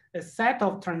undergoes a set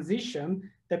of transition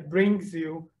that brings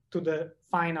you to the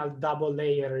final double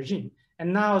layer regime.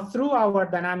 And now through our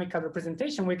dynamical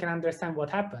representation, we can understand what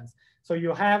happens. So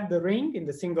you have the ring in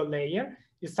the single layer,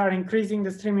 you start increasing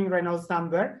the streaming Reynolds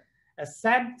number,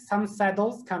 some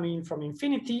saddles coming from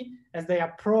infinity. As they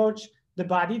approach the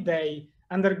body, they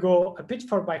undergo a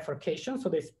pitchfork bifurcation. So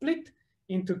they split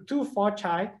into two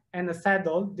foci and a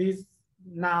saddle, this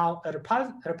now a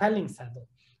repelling saddle.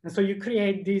 And so you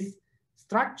create these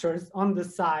structures on the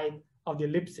side of the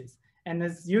ellipses. And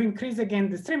as you increase again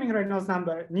the streaming Reynolds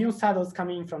number, new saddles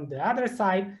coming from the other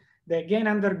side, they again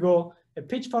undergo a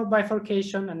pitchfork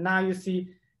bifurcation, and now you see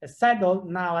a saddle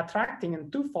now attracting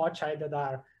and two foci that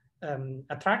are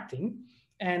attracting,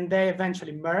 and they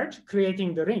eventually merge,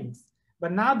 creating the rings.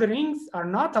 But now the rings are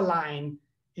not aligned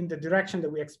in the direction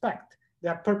that we expect. They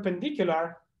are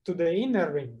perpendicular to the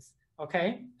inner rings,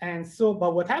 okay? And so,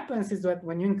 but what happens is that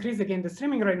when you increase again the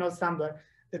streaming Reynolds number,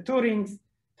 the two rings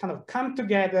kind of come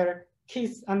together,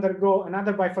 kiss, undergo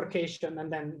another bifurcation,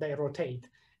 and then they rotate,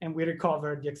 and we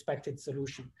recover the expected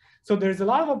solution. So there's a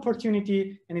lot of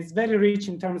opportunity, and it's very rich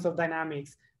in terms of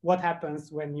dynamics, what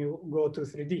happens when you go to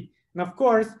 3D. And of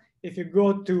course, if you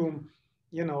go to,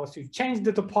 so you change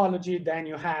the topology, then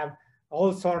you have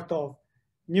all sorts of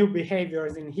new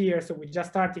behaviors in here. So we're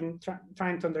just starting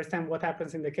trying to understand what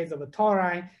happens in the case of a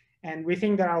tori, and we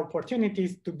think there are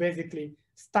opportunities to basically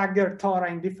stagger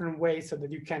tori in different ways so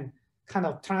that you can kind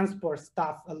of transport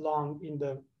stuff along in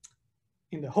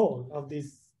the whole of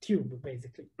this tube,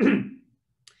 basically.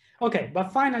 Okay,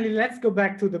 but finally, let's go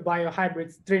back to the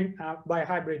biohybrid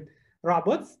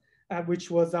robots,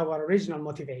 which was our original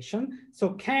motivation.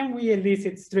 So can we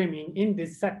elicit streaming in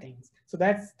these settings? So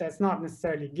that's not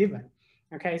necessarily given.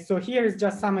 Okay, so here is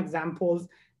just some examples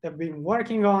that we've been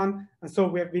working on. And so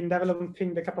we have been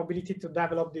developing the capability to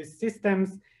develop these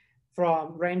systems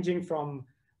ranging from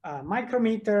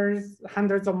micrometers,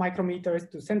 hundreds of micrometers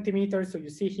to centimeters. So you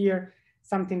see here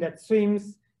something that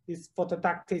swims, this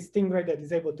phototactile stingray that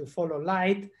is able to follow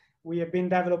light. We have been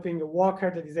developing a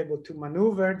walker that is able to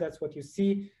maneuver. That's what you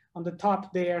see on the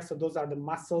top there. So those are the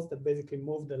muscles that basically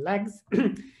move the legs.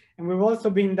 And we've also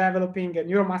been developing a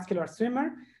neuromuscular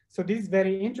swimmer. So this is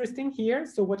very interesting here.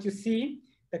 So what you see,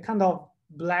 the kind of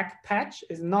black patch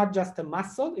is not just a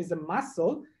muscle, it's a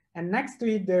muscle. And next to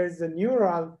it, there's a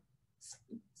neural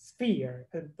sphere,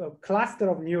 a cluster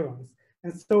of neurons.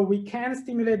 And so we can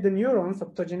stimulate the neurons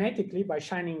optogenetically by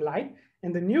shining light,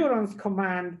 and the neurons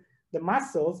command the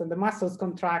muscles, and the muscles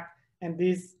contract, and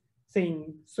this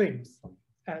thing swims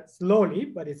slowly,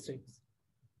 but it swims.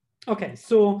 Okay,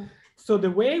 so the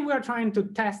way we are trying to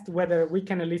test whether we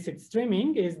can elicit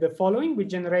streaming is the following. We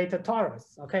generate a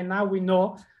torus. Okay, now we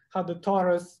know how the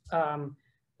torus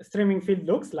streaming field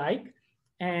looks like.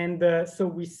 And so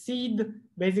we seed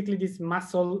basically these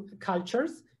muscle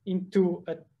cultures into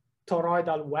a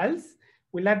toroidal wells.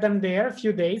 We let them there a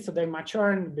few days so they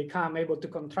mature and become able to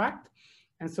contract.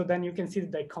 And so then you can see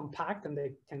that they compact and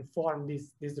they can form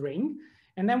this ring.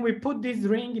 And then we put this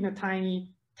ring in a tiny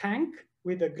tank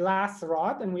with a glass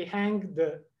rod, and we hang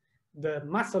the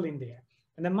muscle in there.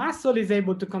 And the muscle is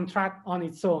able to contract on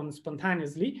its own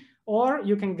spontaneously, or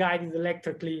you can guide it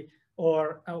electrically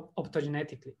or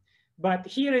optogenetically. But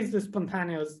here is the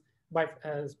spontaneous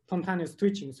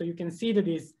twitching. So you can see that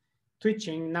it's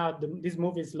twitching. Now this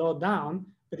move is slowed down,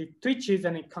 but it twitches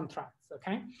and it contracts,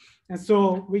 okay? And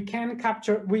so we can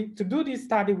capture, to do this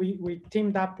study, we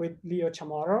teamed up with Leo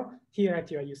Chamorro here at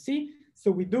UIUC. So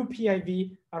we do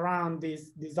PIV around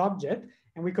this object,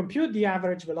 and we compute the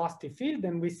average velocity field,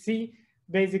 and we see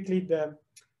basically the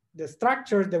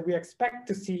structures that we expect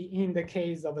to see in the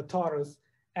case of a torus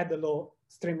at the low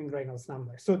streaming Reynolds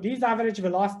number. So this average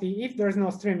velocity, if there's no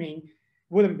streaming,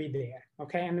 wouldn't be there,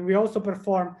 okay? And we also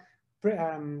perform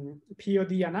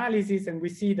POD analysis, and we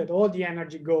see that all the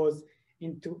energy goes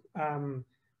into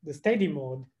the steady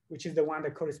mode, which is the one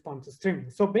that corresponds to streaming.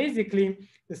 So basically,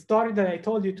 the story that I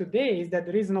told you today is that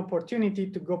there is an opportunity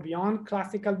to go beyond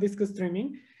classical viscous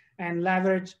streaming and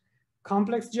leverage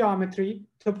complex geometry,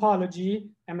 topology,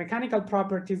 and mechanical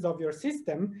properties of your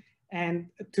system, and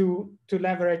to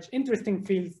leverage interesting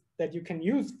fields that you can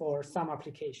use for some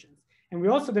applications. And we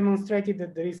also demonstrated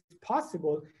that there is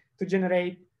possible to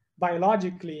generate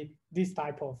biologically this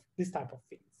type of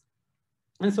fields.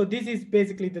 And so this is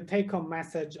basically the take-home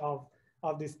message of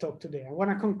this talk today. I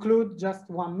want to conclude just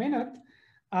 1 minute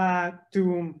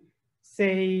to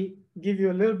give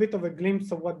you a little bit of a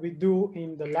glimpse of what we do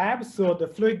in the lab. So the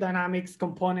fluid dynamics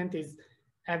component is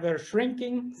ever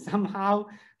shrinking somehow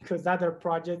because other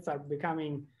projects are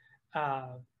becoming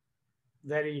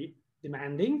very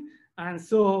demanding. And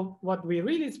so what we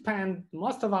really spend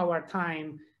most of our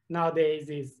time nowadays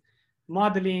is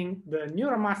modeling the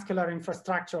neuromuscular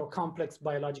infrastructure of complex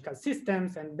biological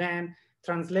systems, and then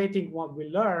translating what we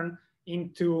learn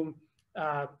into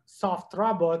soft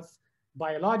robots,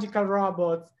 biological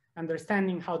robots,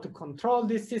 understanding how to control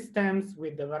these systems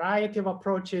with a variety of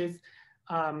approaches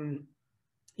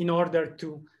in order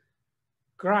to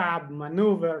grab,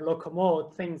 maneuver,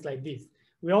 locomote, things like this.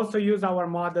 We also use our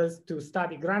models to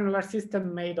study granular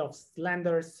systems made of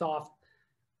slender, soft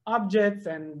objects,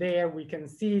 and there we can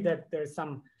see that there's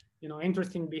some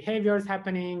interesting behaviors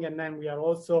happening. And then we are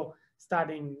also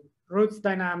studying roots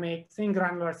dynamics in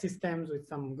granular systems with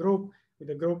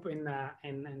a group in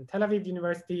Tel Aviv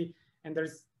University. And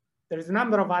there's a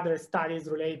number of other studies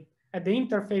related at the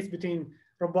interface between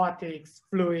robotics,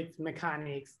 fluids,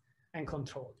 mechanics, and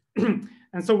control.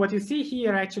 And so what you see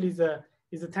here actually is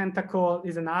a tentacle,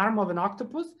 is an arm of an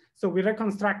octopus. So we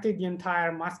reconstructed the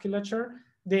entire musculature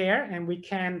there, and we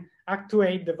can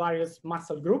actuate the various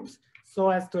muscle groups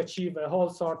so as to achieve a whole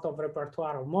sort of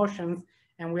repertoire of motions.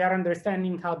 And we are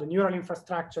understanding how the neural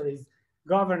infrastructure is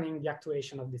governing the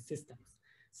actuation of these systems.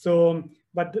 So,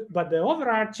 but the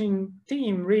overarching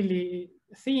theme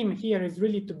here is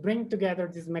really to bring together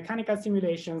these mechanical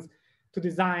simulations to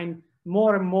design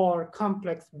more and more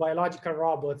complex biological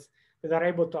robots that are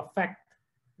able to affect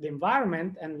the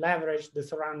environment and leverage the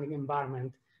surrounding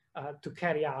environment to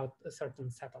carry out a certain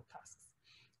set of tasks.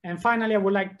 And finally, I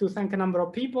would like to thank a number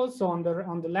of people. So on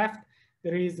the left,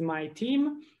 there is my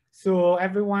team. So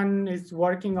everyone is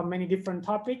working on many different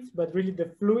topics, but really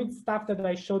the fluid stuff that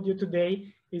I showed you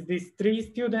today is these 3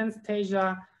 students,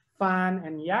 Teja, Fan,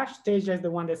 and Yash. Teja is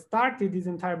the one that started this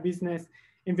entire business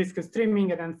in viscous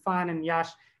streaming, and then Fan and Yash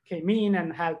came in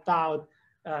and helped out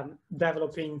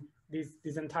developing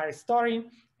this entire story.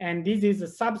 And this is a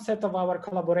subset of our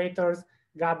collaborators,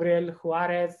 Gabriel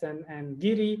Juarez and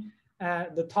Giri,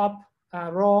 the top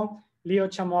row, Leo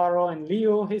Chamorro and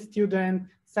Leo, his student,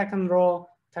 second row,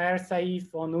 Taher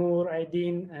Saif, Onur,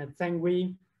 Aydin,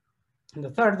 Zengui. In the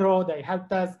third row, they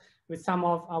helped us with some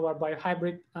of our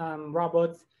biohybrid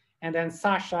robots. And then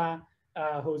Sasha,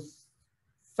 who's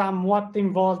somewhat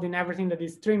involved in everything that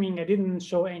is streaming. I didn't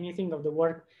show anything of the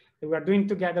work that we're doing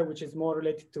together, which is more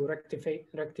related to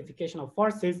rectification of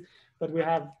forces, but we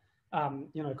have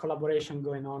a collaboration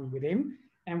going on with him.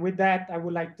 And with that, I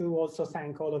would like to also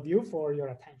thank all of you for your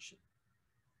attention.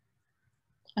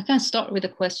 I can start with a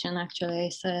question, actually.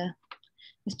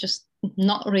 It's just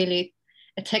not really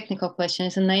a technical question,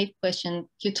 it's a naive question.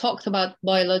 You talked about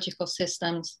biological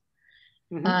systems.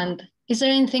 Mm-hmm. And is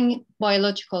there anything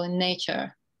biological in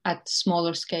nature at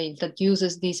smaller scale that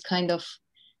uses these kind of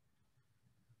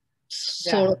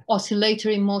sort of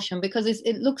oscillatory motion? Because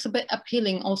it looks a bit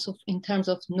appealing also in terms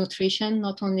of nutrition,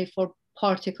 not only for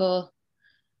particle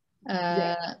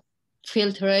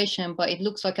filtration, but it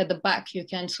looks like at the back you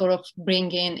can sort of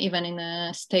bring in, even in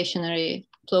a stationary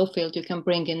flow field, you can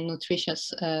bring in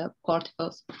nutritious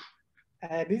particles.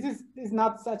 This is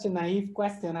not such a naive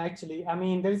question, actually. I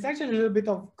mean, there's actually a little bit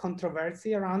of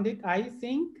controversy around it. I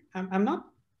think I'm not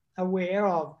aware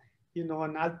of,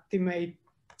 an ultimate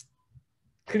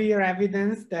clear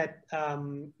evidence that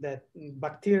that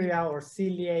bacteria or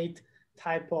ciliate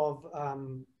type of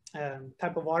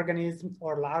organisms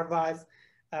or larvae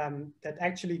that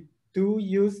actually do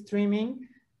use streaming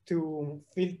to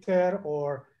filter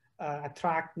or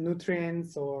attract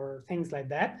nutrients or things like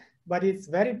that. But it's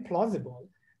very plausible.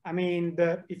 I mean,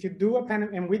 if you do a pen,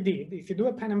 and we did, if you do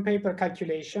a pen and paper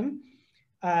calculation,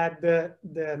 the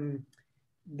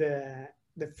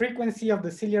frequency of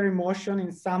the ciliary motion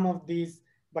in some of these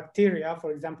bacteria,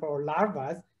 for example, or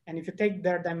larvae, and if you take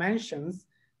their dimensions,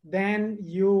 then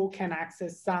you can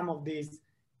access some of these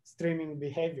streaming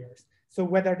behaviors. So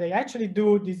whether they actually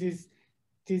do,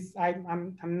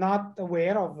 I'm not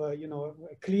aware of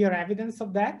clear evidence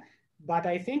of that, but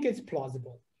I think it's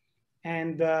plausible.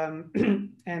 And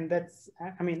and that's,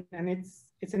 I mean, and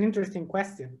it's an interesting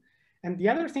question. And the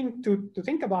other thing to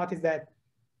think about is that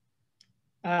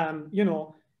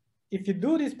if you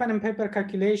do this pen and paper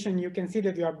calculation, you can see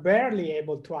that you are barely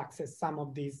able to access some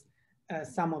of these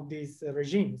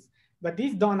regimes. But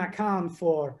these don't account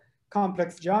for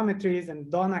complex geometries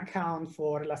and don't account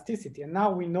for elasticity. And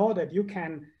now we know that you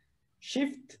can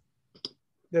shift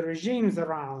the regimes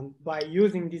around by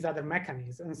using these other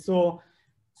mechanisms. And so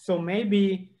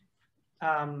maybe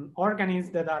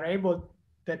organisms that are able,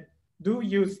 that do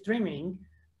use streaming,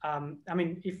 I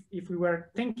mean, if we were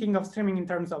thinking of streaming in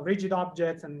terms of rigid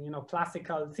objects and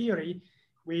classical theory,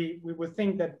 we would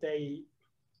think that they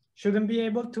shouldn't be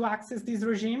able to access this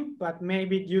regime, but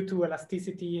maybe due to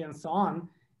elasticity and so on,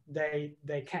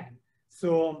 they can.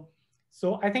 So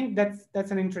I think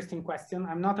that's an interesting question.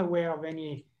 I'm not aware of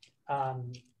any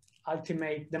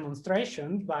ultimate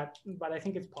demonstration, but I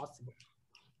think it's possible.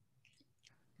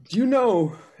 Do you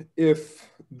know if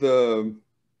the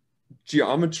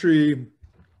geometry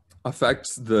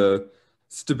affects the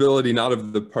stability not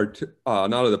of the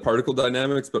particle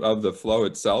dynamics, but of the flow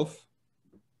itself?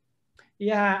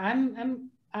 Yeah,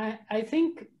 I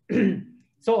think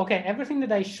so. Okay, everything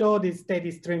that I showed is steady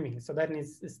streaming, so that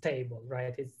is stable,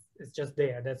 right? It's just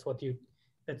there. That's what you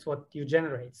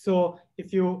generate. So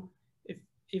if you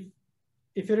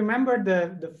remember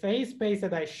the phase space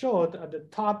that I showed at the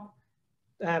top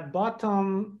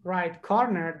bottom right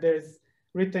corner, there's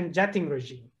written jetting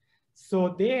regime.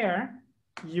 So there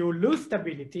you lose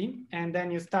stability, and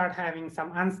then you start having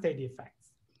some unsteady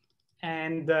effects,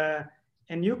 and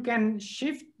you can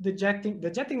shift the jetting. The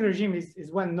jetting regime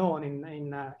is well known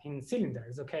in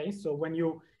cylinders. Okay, so when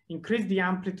you increase the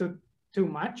amplitude too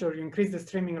much, or you increase the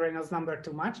streaming Reynolds number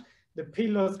too much, the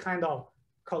pillows kind of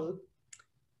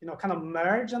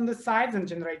merge on the sides and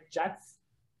generate jets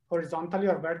horizontally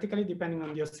or vertically, depending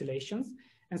on the oscillations.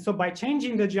 And so by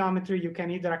changing the geometry, you can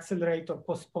either accelerate or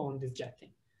postpone this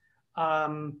jetting.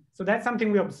 So that's something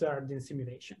we observed in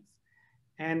simulations.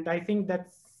 And I think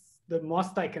that's the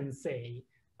most I can say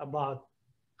about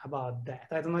that.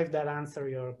 I don't know if that answers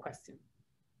your question.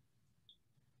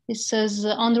 It says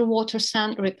underwater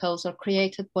sand ripples are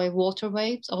created by water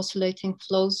waves, oscillating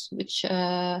flows, which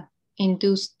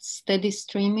induce steady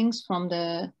streamings from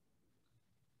the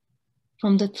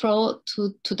throat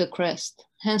to the crest.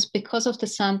 Hence, because of the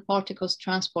sand particles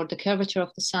transport, the curvature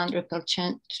of the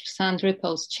sand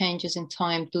ripples changes in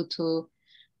time due to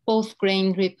both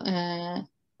grain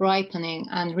ripening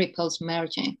and ripples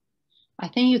merging. I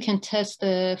think you can test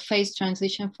the phase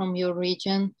transition from your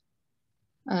region,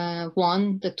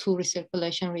 the 2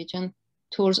 recirculation region,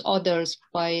 towards others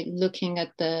by looking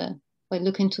at to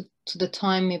the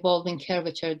time evolving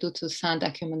curvature due to sand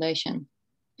accumulation.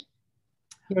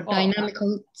 Your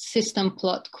dynamical system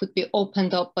plot could be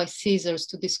opened up by scissors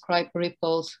to describe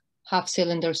ripples, half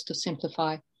cylinders to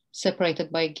simplify,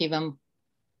 separated by a given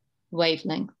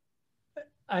wavelength.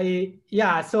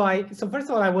 So first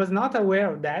of all, I was not aware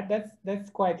of that. That's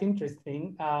quite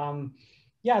interesting.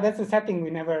 Yeah, that's a setting we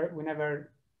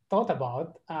never thought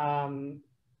about.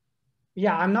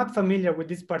 Yeah, I'm not familiar with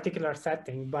this particular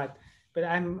setting, but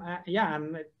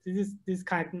this is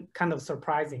kind of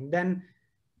surprising. Then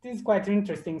this is quite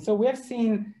interesting. So we have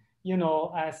seen,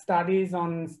 studies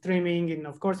on streaming in,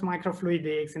 of course,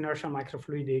 microfluidics, inertial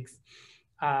microfluidics,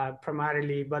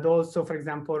 primarily, but also, for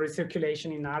example,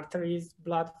 recirculation in arteries,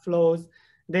 blood flows.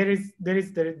 There is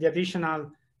the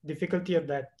additional difficulty of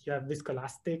that you have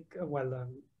viscoelastic,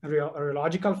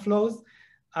 rheological flows.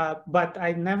 But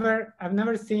I've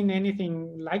never seen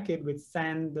anything like it with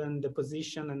sand and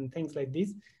deposition and things like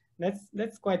this.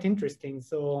 That's quite interesting.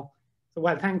 So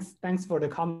well, thanks for the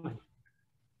comment.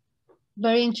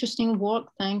 Very interesting work.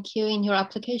 Thank you. In your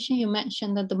application, you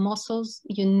mentioned that the muscles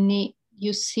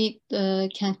you see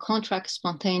can contract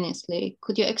spontaneously.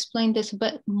 Could you explain this a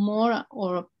bit more,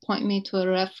 or point me to a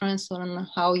reference on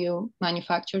how you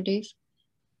manufacture these?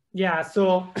 Yeah.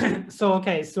 So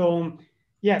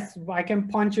yes, I can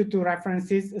point you to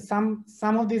references. Some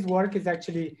of this work is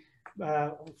actually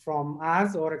from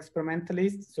us or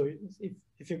experimentalists. So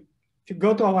if you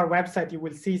go to our website, you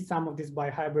will see some of this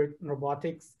biohybrid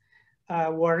robotics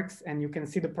works, and you can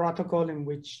see the protocol in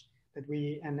which that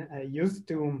we use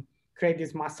to create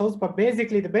these muscles. But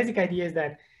basically, the basic idea is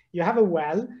that you have a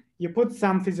well, you put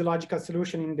some physiological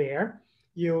solution in there,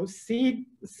 you seed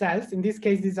cells. In this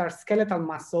case, these are skeletal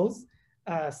muscles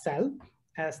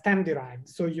stem derived.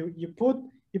 So you put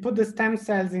the stem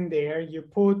cells in there, you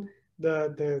put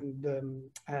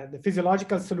the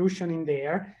physiological solution in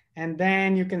there, and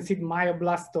then you can see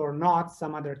myoblast or not,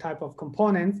 some other type of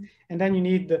components, and then you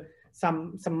need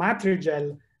some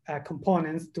matrigel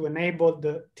components to enable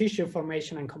the tissue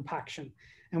formation and compaction.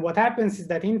 And what happens is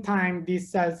that in time, these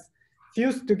cells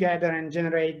fuse together and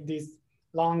generate these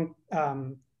long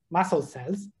muscle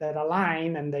cells that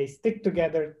align and they stick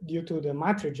together due to the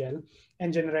matrigel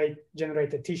and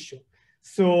generate a tissue.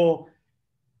 So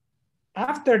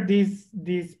after this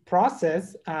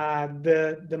process,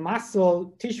 the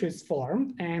muscle tissue is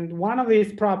formed, and one of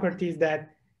its properties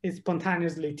that it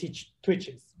spontaneously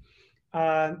twitches.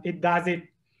 It does it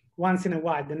once in a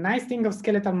while. The nice thing of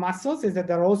skeletal muscles is that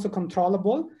they're also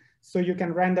controllable, so you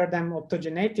can render them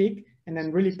optogenetic and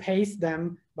then really pace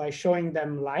them by showing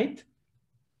them light.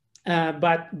 And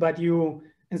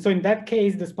so in that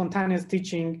case, the spontaneous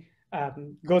twitching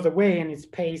goes away and is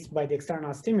paced by the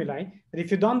external stimuli. But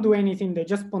if you don't do anything, they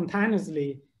just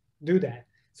spontaneously do that.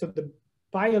 So the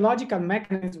biological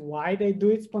mechanism why they do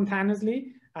it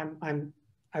spontaneously, I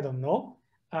don't know,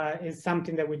 is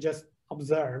something that we just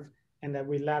observe and that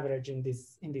we leverage in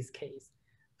this case.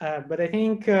 But I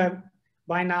think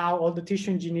by now all the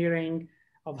tissue engineering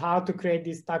of how to create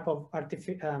this type of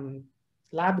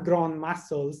lab-grown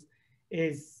muscles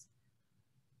is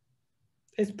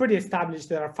pretty established.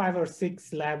 There are 5 or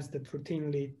 6 labs that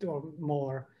routinely, or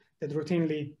more, that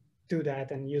routinely do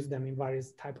that and use them in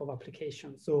various type of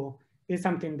applications. So it's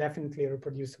something definitely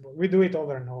reproducible. We do it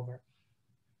over and over.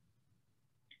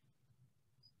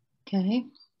 Okay,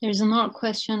 there's another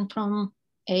question from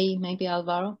maybe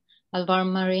Alvaro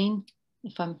Marin,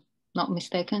 if I'm not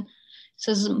mistaken. It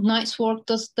says, nice work.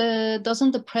 Doesn't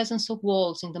the presence of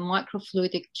walls in the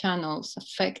microfluidic channels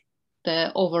affect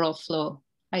the overall flow?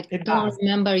 I don't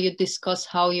remember you discuss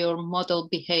how your model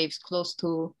behaves close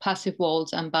to passive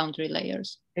walls and boundary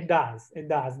layers. It does.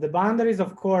 The boundaries,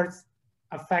 of course,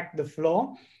 affect the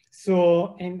flow.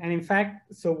 So, and in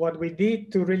fact, so what we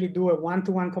did to really do a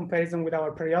one-to-one comparison with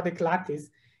our periodic lattice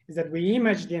is that we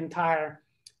imaged the entire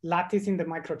lattice in the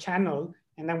microchannel,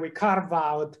 and then we carve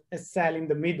out a cell in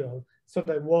the middle so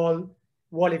the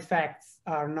wall effects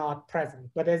are not present.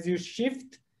 But as you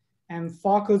shift and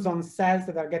focus on cells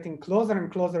that are getting closer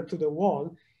and closer to the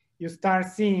wall, you start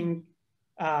seeing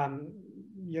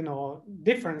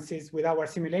differences with our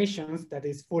simulations that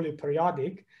is fully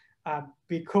periodic,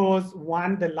 because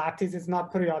 1, the lattice is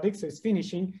not periodic, so it's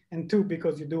finishing, and 2,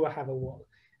 because you do have a wall.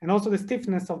 And also the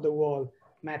stiffness of the wall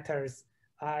matters.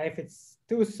 If it's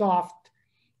too soft,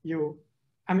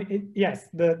 yes,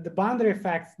 the boundary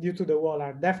effects due to the wall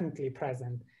are definitely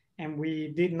present, and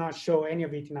we did not show any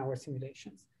of it in our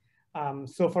simulations.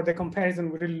 So for the comparison,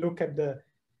 we really look at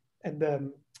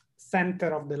the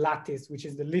center of the lattice, which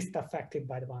is the least affected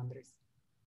by the boundaries.